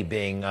 2020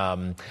 being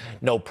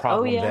no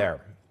problem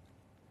there.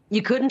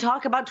 You couldn't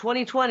talk about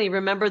 2020.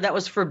 Remember, that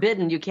was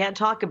forbidden. You can't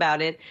talk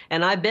about it.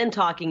 And I've been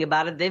talking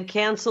about it. They've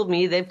canceled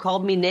me. They've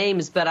called me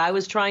names. But I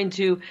was trying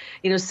to,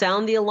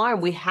 sound the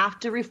alarm. We have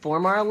to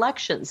reform our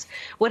elections.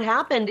 What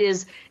happened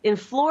is in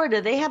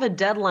Florida, they have a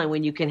deadline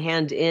when you can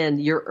hand in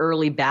your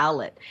early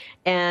ballot.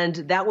 And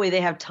that way they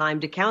have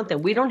time to count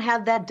them. We don't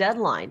have that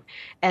deadline.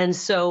 And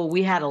so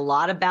we had a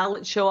lot of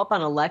ballots show up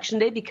on Election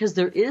Day because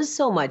there is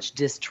so much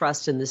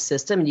distrust in the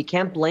system, and you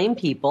can't blame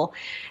people.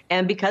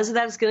 And because of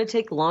that, it's going to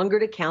take longer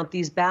to count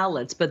these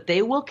ballots. But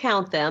they will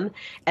count them,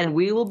 and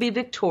we will be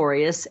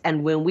victorious.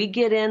 And when we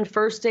get in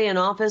first day in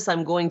office,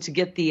 I'm going to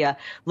get the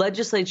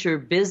legislature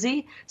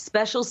busy,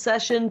 special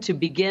session to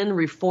begin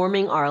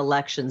reforming our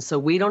elections. So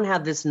we don't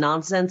have this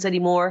nonsense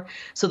anymore.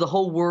 So the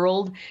whole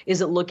world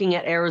isn't looking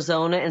at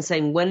Arizona and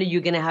saying, when are you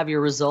going to have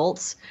your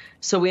results?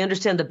 So we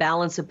understand the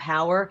balance of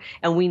power,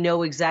 and we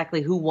know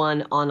exactly who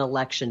won on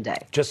Election Day.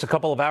 Just a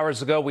couple of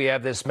hours ago, we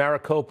have this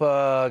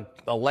Maricopa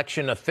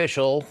election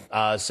official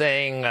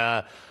saying,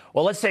 well,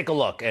 let's take a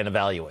look and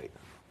evaluate.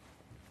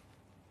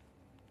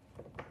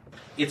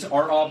 It's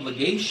our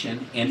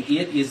obligation, and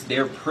it is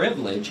their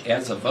privilege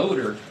as a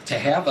voter to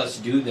have us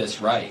do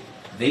this right.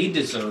 They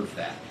deserve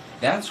that.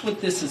 That's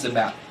what this is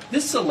about.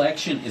 This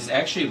election is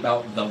actually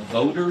about the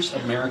voters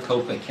of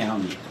Maricopa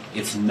County.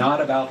 It's not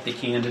about the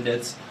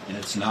candidates, and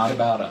it's not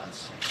about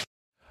us.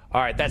 All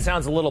right, that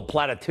sounds a little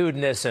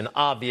platitudinous and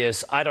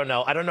obvious. I don't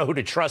know who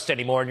to trust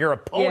anymore. And your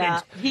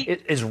opponent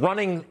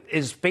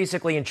is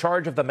basically in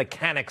charge of the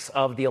mechanics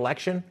of the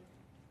election?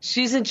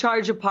 She's in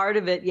charge of part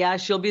of it. Yeah,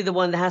 she'll be the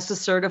one that has to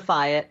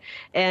certify it.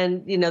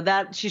 And,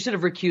 that she should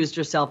have recused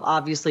herself.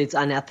 Obviously, it's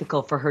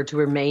unethical for her to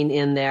remain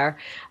in there.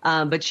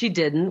 But she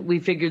didn't. We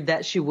figured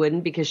that she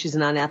wouldn't because she's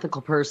an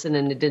unethical person,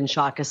 and it didn't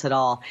shock us at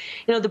all.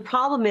 The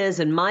problem is,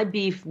 and my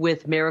beef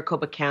with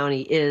Maricopa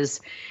County is,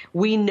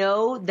 we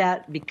know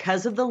that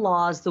because of the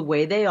laws, the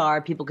way they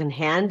are, people can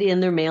hand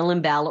in their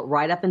mail-in ballot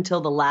right up until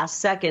the last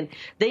second.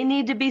 They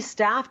need to be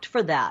staffed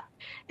for that.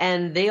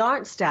 And they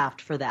aren't staffed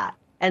for that.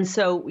 And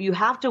so you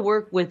have to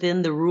work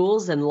within the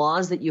rules and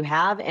laws that you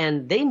have,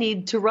 and they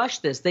need to rush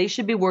this. They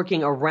should be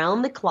working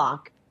around the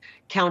clock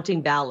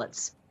counting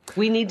ballots.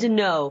 We need to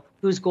know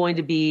who's going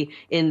to be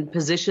in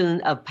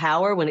position of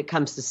power when it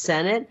comes to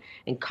Senate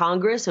and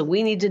Congress, and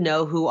we need to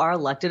know who our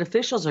elected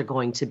officials are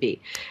going to be.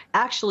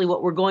 Actually,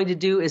 what we're going to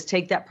do is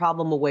take that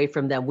problem away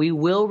from them. We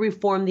will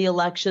reform the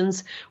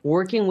elections,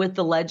 working with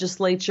the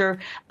legislature.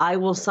 I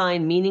will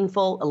sign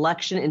meaningful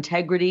election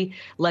integrity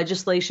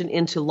legislation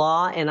into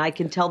law, and I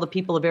can tell the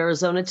people of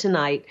Arizona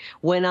tonight,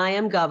 when I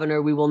am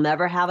governor, we will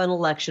never have an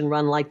election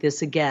run like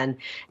this again.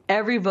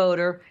 Every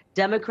voter,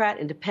 Democrat,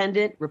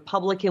 Independent,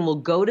 Republican, will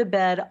go to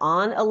bed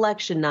on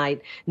election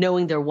night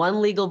knowing their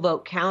one legal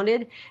vote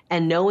counted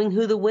and knowing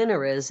who the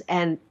winner is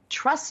and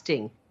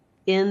trusting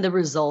in the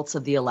results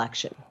of the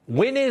election.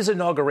 When is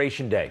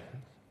Inauguration Day?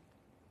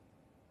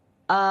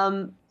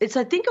 It's,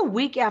 I think, a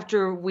week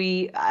after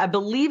I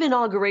believe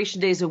Inauguration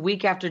Day is a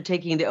week after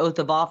taking the oath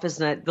of office,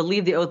 and I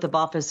believe the oath of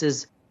office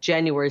is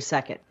January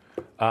 2nd.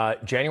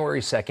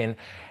 January 2nd.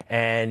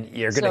 And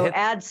you're going to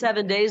add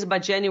 7 days by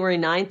January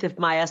 9th, if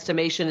my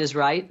estimation is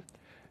right.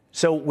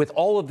 So with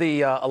all of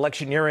the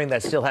electioneering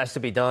that still has to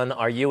be done,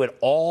 are you at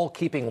all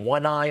keeping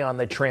one eye on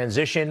the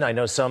transition? I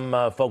know some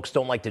folks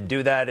don't like to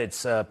do that.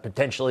 It's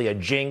potentially a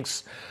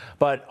jinx.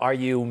 But are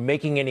you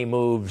making any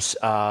moves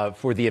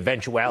for the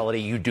eventuality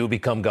you do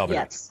become governor?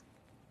 Yes.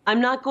 I'm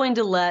not going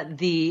to let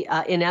the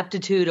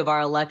ineptitude of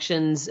our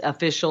elections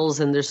officials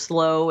and their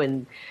slow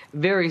and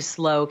very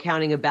slow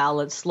counting of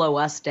ballots slow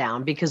us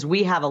down, because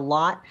we have a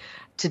lot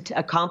to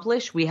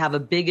accomplish. We have a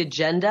big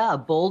agenda, a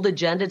bold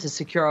agenda to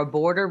secure our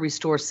border,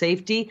 restore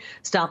safety,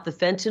 stop the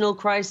fentanyl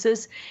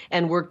crisis,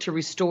 and work to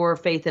restore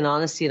faith and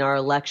honesty in our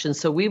elections.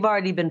 So we've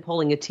already been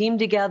pulling a team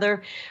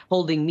together,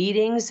 holding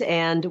meetings,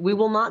 and we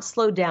will not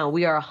slow down.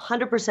 We are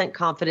 100%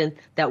 confident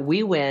that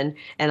we win,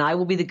 and I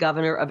will be the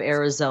governor of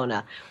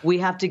Arizona. We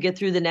have to get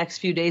through the next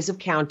few days of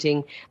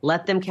counting,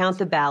 let them count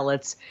the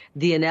ballots.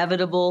 The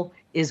inevitable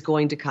is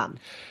going to come.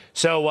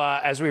 So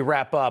as we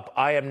wrap up,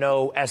 I am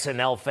no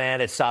SNL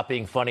fan. It stopped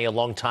being funny a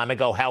long time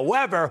ago.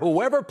 However,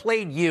 whoever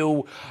played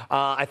you,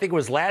 I think it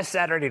was last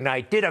Saturday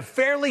night, did a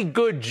fairly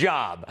good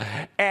job.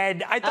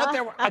 And I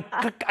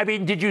thought I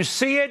mean, did you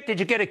see it? Did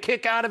you get a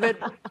kick out of it?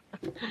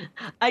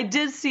 I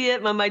did see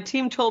it. When my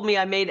team told me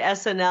I made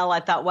SNL, I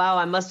thought, wow,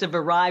 I must have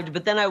arrived.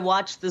 But then I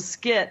watched the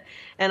skit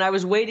and I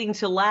was waiting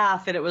to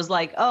laugh. And it was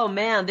like, oh,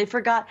 man, they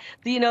forgot.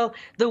 The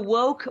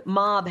woke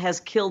mob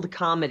has killed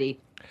comedy.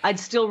 I'd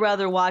still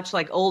rather watch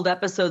like old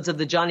episodes of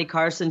the Johnny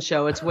Carson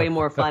show. It's way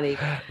more funny.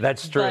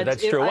 That's true. But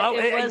That's true. Well,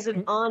 it was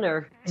an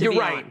honor to You're be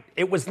right. on.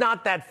 It was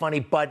not that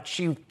funny, but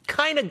she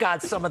kind of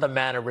got some of the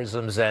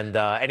mannerisms. And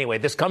anyway,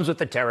 this comes with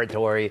the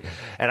territory,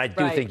 and I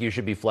do think you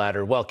should be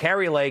flattered. Well,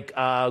 Kari Lake,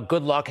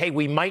 good luck. Hey,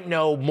 we might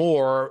know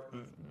more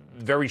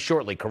very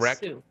shortly,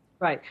 correct? Soon.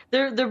 Right.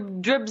 The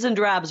dribs and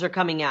drabs are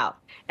coming out.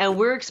 And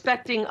we're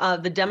expecting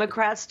the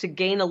Democrats to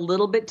gain a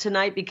little bit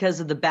tonight because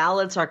of the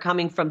ballots are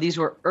coming from, these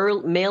were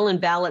mail-in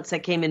ballots that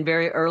came in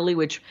very early,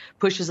 which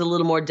pushes a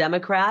little more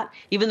Democrat.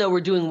 Even though we're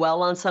doing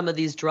well on some of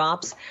these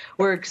drops,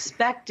 we're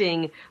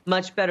expecting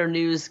much better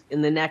news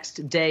in the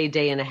next day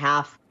and a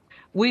half.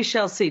 We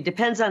shall see.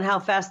 Depends on how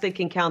fast they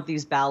can count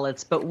these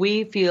ballots. But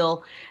we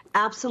feel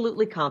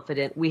absolutely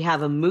confident. We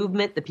have a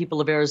movement. The people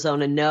of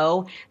Arizona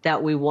know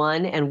that we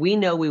won, and we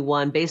know we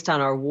won based on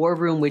our war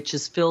room, which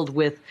is filled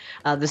with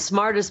the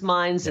smartest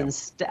minds in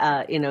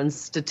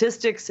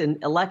statistics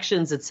and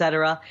elections, et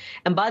cetera.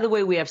 And by the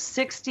way, we have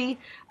 60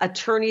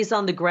 attorneys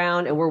on the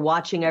ground, and we're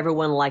watching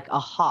everyone like a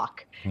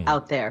hawk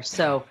out there.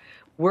 So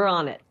we're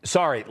on it.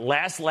 Sorry,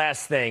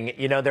 last thing.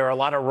 You know, there are a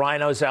lot of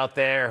rhinos out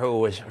there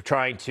who is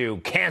trying to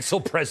cancel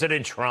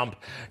President Trump,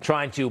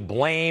 trying to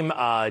blame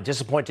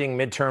disappointing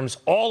midterms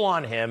all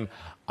on him.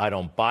 I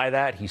don't buy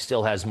that. He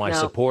still has my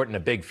support and a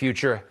big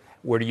future.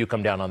 Where do you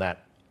come down on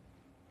that?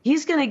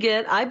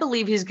 I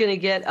believe he's going to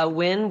get a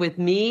win with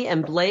me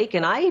and Blake.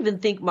 And I even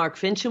think Mark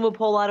Finchem will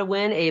pull out a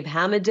win. Abe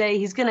Hamadeh,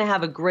 he's going to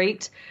have a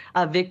great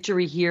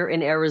victory here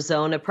in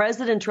Arizona.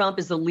 President Trump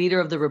is the leader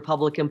of the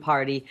Republican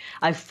Party.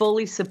 I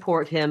fully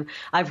support him.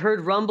 I've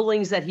heard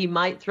rumblings that he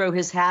might throw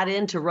his hat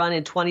in to run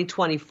in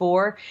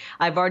 2024.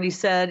 I've already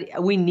said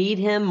we need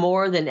him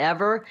more than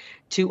ever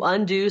to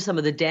undo some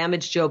of the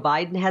damage Joe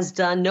Biden has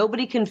done.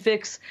 Nobody can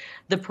fix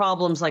the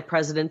problems like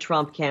President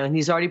Trump can. And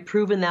he's already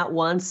proven that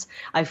once.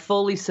 I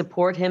fully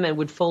support him and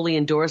would fully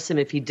endorse him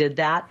if he did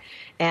that.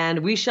 And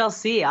we shall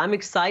see. I'm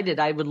excited.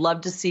 I would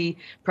love to see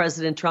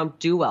President Trump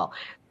do well.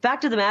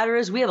 Fact of the matter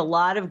is we have a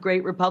lot of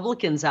great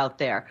Republicans out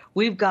there.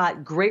 We've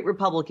got great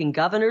Republican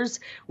governors.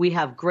 We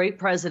have great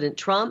President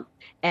Trump.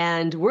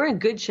 And we're in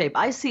good shape.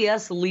 I see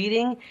us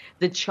leading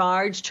the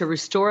charge to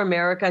restore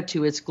America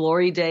to its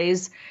glory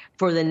days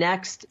for the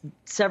next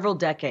several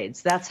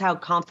decades. That's how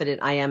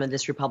confident I am in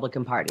this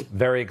Republican Party.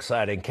 Very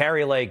exciting.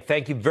 Kari Lake,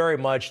 thank you very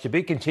much. To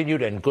be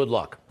continued, and good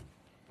luck.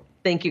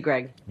 Thank you,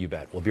 Greg. You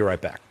bet. We'll be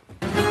right back.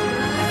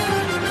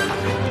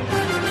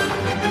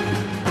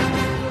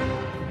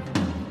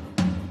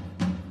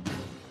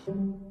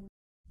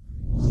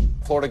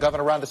 Florida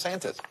Governor Ron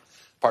DeSantis,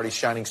 party's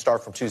shining star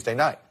from Tuesday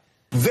night.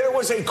 There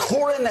was a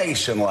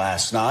coronation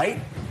last night,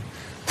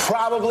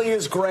 probably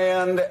as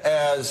grand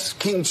as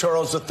King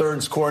Charles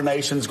III's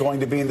coronation is going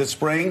to be in the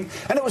spring.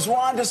 And it was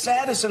Ron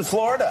DeSantis in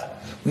Florida.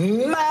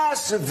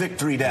 Massive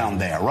victory down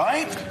there,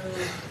 right?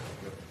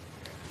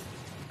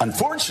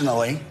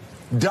 Unfortunately,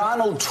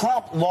 Donald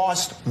Trump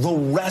lost the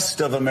rest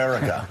of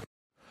America.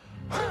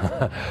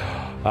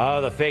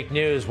 Oh, the fake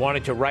news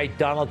wanting to write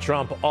Donald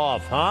Trump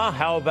off, huh?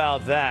 How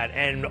about that?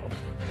 And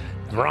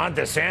Ron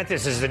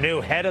DeSantis is the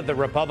new head of the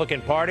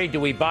Republican Party. Do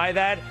we buy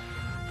that?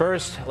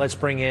 First, let's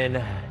bring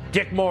in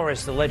Dick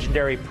Morris, the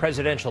legendary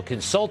presidential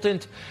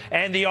consultant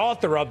and the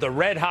author of the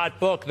red-hot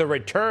book, The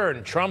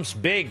Return, Trump's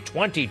Big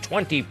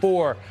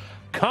 2024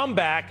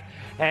 Comeback.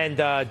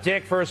 And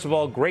Dick, first of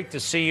all, great to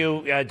see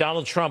you.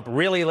 Donald Trump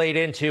really laid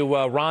into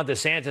Ron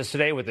DeSantis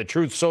today with the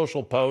Truth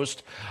Social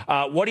post.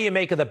 What do you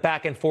make of the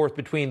back and forth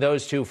between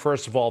those two,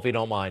 first of all, if you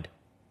don't mind?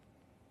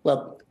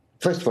 Well,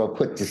 first of all,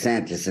 put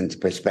DeSantis into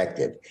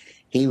perspective.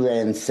 He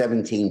ran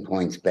 17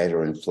 points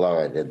better in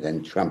Florida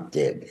than Trump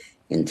did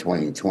in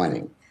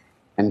 2020.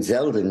 And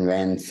Zeldin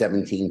ran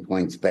 17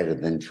 points better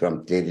than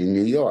Trump did in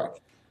New York.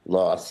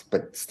 Lost,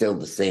 but still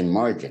the same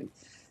margin.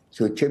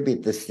 To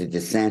attribute this to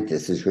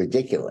DeSantis is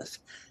ridiculous.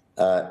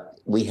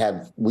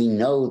 We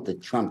know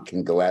that Trump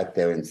can go out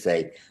there and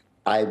say,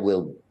 I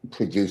will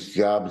produce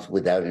jobs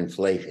without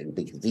inflation,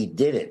 because he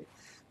did it.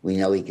 We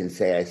know he can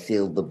say, I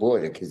sealed the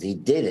border, because he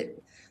did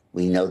it.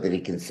 We know that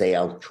he can say,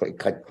 I'll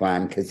cut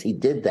crime, because he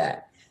did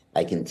that.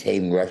 I can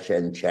tame Russia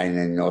and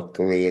China and North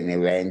Korea and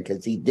Iran,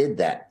 because he did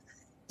that.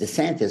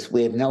 DeSantis,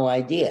 we have no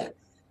idea.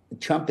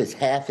 Trump is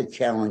half a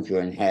challenger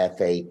and half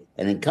an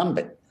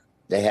incumbent.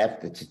 The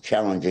half that's a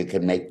challenger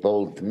can make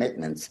bold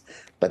commitments,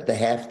 but the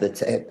half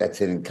that's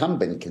an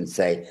incumbent can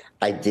say,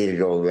 I did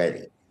it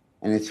already.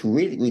 And it's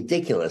really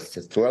ridiculous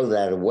to throw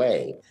that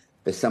away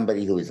for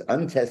somebody who is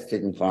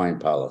untested in foreign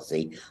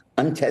policy,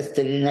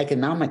 untested in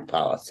economic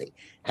policy.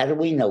 How do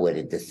we know what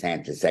a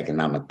DeSantis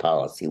economic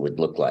policy would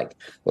look like,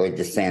 or a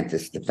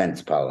DeSantis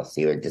defense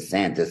policy, or a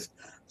DeSantis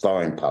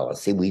foreign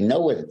policy? We know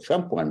what a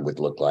Trump one would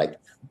look like,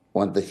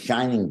 one of the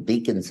shining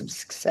beacons of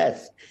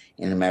success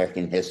in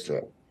American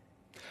history.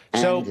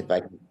 And if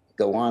I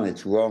go on,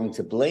 it's wrong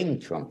to blame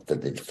Trump for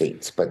the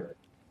defeats, but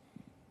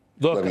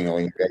let me know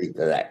when you're ready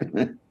for that.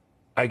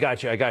 I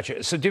got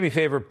you. So do me a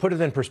favor, put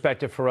it in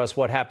perspective for us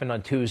what happened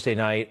on Tuesday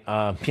night.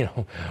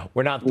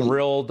 We're not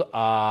thrilled,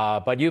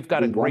 but you've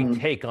got a great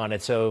take on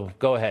it, so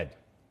go ahead.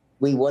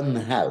 We won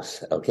the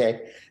House,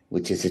 okay,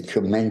 which is a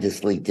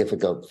tremendously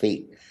difficult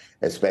feat,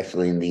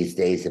 especially in these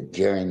days of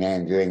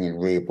gerrymandering and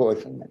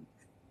reapportionment.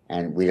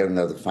 And we don't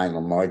know the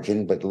final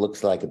margin, but it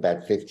looks like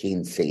about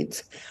 15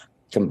 seats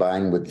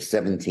combined with the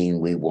 17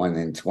 we won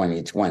in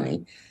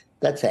 2020.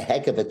 That's a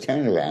heck of a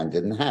turnaround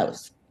in the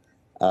House.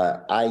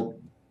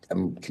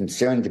 I'm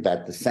concerned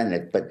about the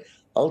Senate, but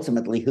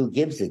ultimately, who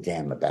gives a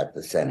damn about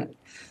the Senate?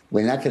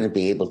 We're not going to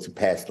be able to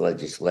pass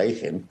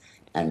legislation,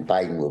 and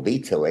Biden will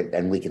veto it,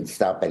 and we can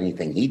stop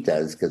anything he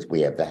does because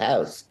we have the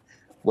House.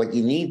 What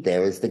you need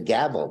there is the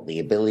gavel, the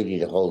ability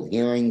to hold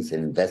hearings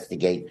and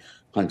investigate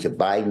Hunter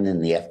Biden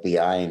and the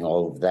FBI and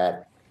all of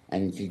that.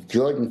 And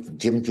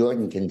Jim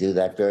Jordan can do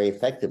that very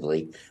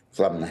effectively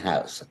from the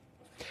House.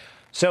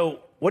 So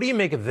what do you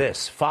make of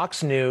this?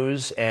 Fox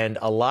News and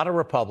a lot of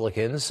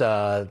Republicans,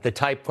 the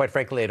type, quite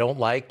frankly, I don't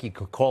like. You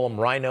could call them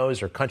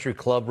rhinos or country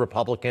club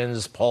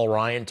Republicans, Paul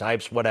Ryan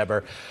types,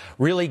 whatever,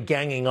 really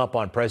ganging up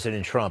on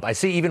President Trump. I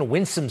see even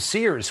Winsome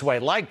Sears, who I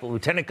like, the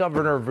lieutenant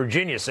governor of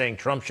Virginia, saying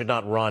Trump should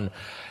not run.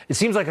 It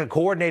seems like a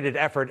coordinated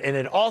effort, and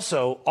it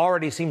also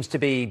already seems to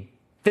be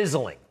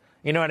fizzling.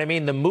 You know what I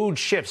mean? The mood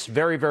shifts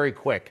very, very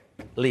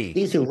quickly.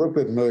 These are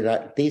Rupert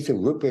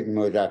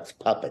Murdoch's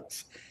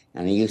puppets.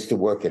 And he used to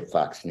work at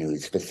Fox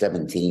News for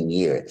 17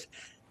 years.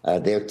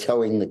 They're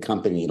towing the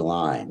company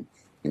line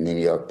in the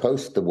New York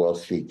Post, the Wall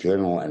Street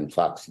Journal, and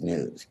Fox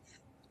News.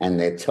 And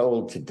they're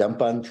told to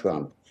dump on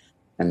Trump,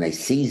 and they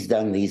seized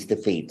on these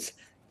defeats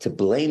to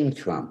blame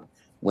Trump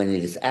when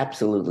it is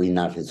absolutely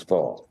not his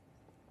fault.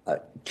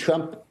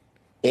 Trump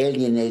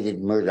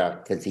alienated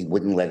Murdoch because he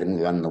wouldn't let him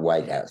run the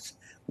White House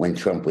when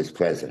Trump was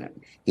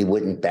president. He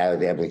wouldn't bow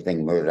to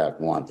everything Murdoch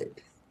wanted.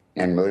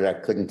 And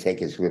Murdoch couldn't take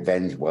his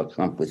revenge while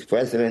Trump was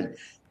president,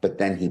 but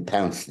then he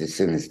pounced as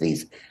soon as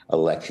these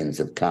elections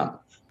have come.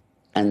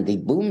 And the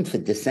boom for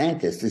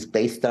DeSantis is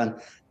based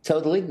on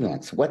total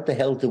ignorance. What the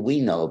hell do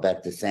we know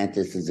about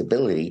DeSantis'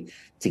 ability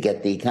to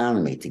get the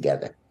economy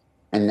together?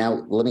 And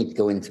now let me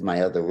go into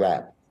my other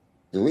rap.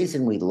 The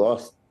reason we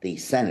lost the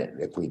Senate,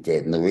 if we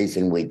did, and the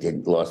reason we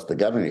lost the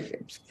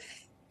governorships,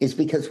 is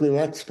because we were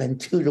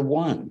outspent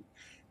 2-1.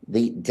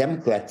 The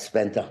Democrats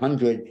spent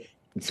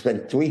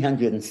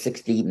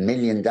 $360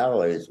 million.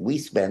 We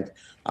spent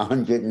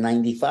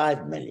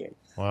 $195 million.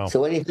 Wow.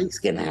 So what do you think's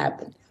going to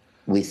happen?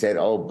 We said,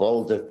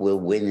 Bolduc will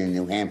win in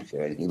New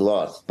Hampshire, and he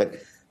lost. But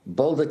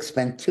Bolduc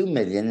spent $2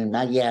 million, and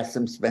Maggie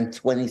Hassan spent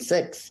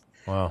 $26.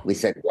 Wow. We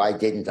said, why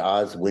didn't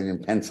Oz win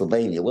in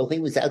Pennsylvania? Well, he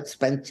was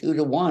outspent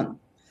 2-1.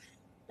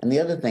 And the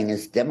other thing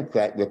is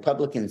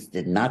Republicans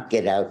did not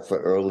get out for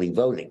early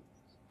voting.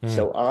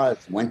 So Oz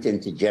went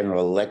into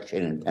general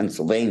election in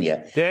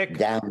Pennsylvania, Dick,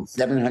 down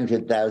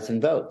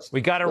 700,000 votes. We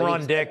got to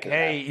run, Dick.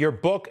 Hey, your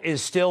book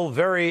is still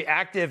very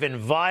active and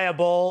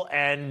viable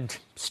and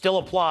still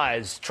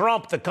applies.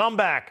 Trump, the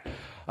comeback.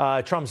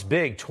 Trump's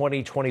big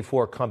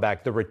 2024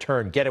 comeback, the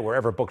return. Get it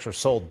wherever books are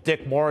sold.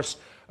 Dick Morris,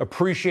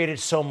 appreciate it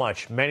so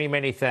much. Many,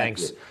 many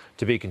thanks.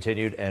 To be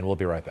continued, and we'll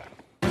be right back.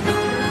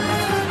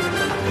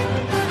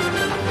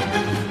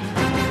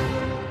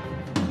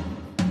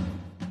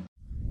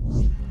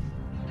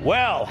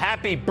 Well,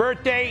 happy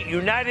birthday,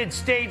 United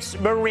States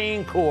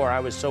Marine Corps. I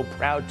was so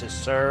proud to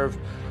serve.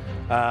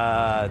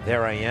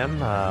 There I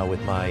am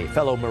with my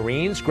fellow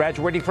Marines,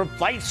 graduating from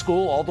flight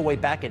school all the way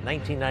back in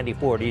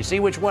 1994. Do you see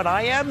which one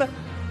I am?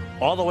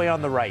 All the way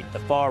on the right, the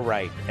far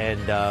right. And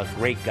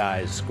great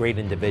guys, great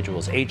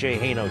individuals. A.J.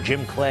 Haino,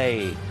 Jim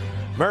Clay,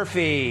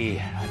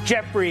 Murphy,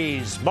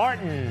 Jeffries,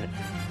 Martin.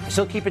 I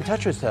still keep in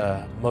touch with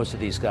most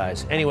of these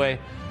guys. Anyway,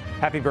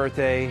 happy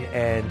birthday,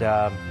 and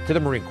to the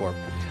Marine Corps.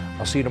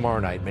 I'll see you tomorrow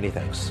night. Many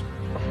thanks.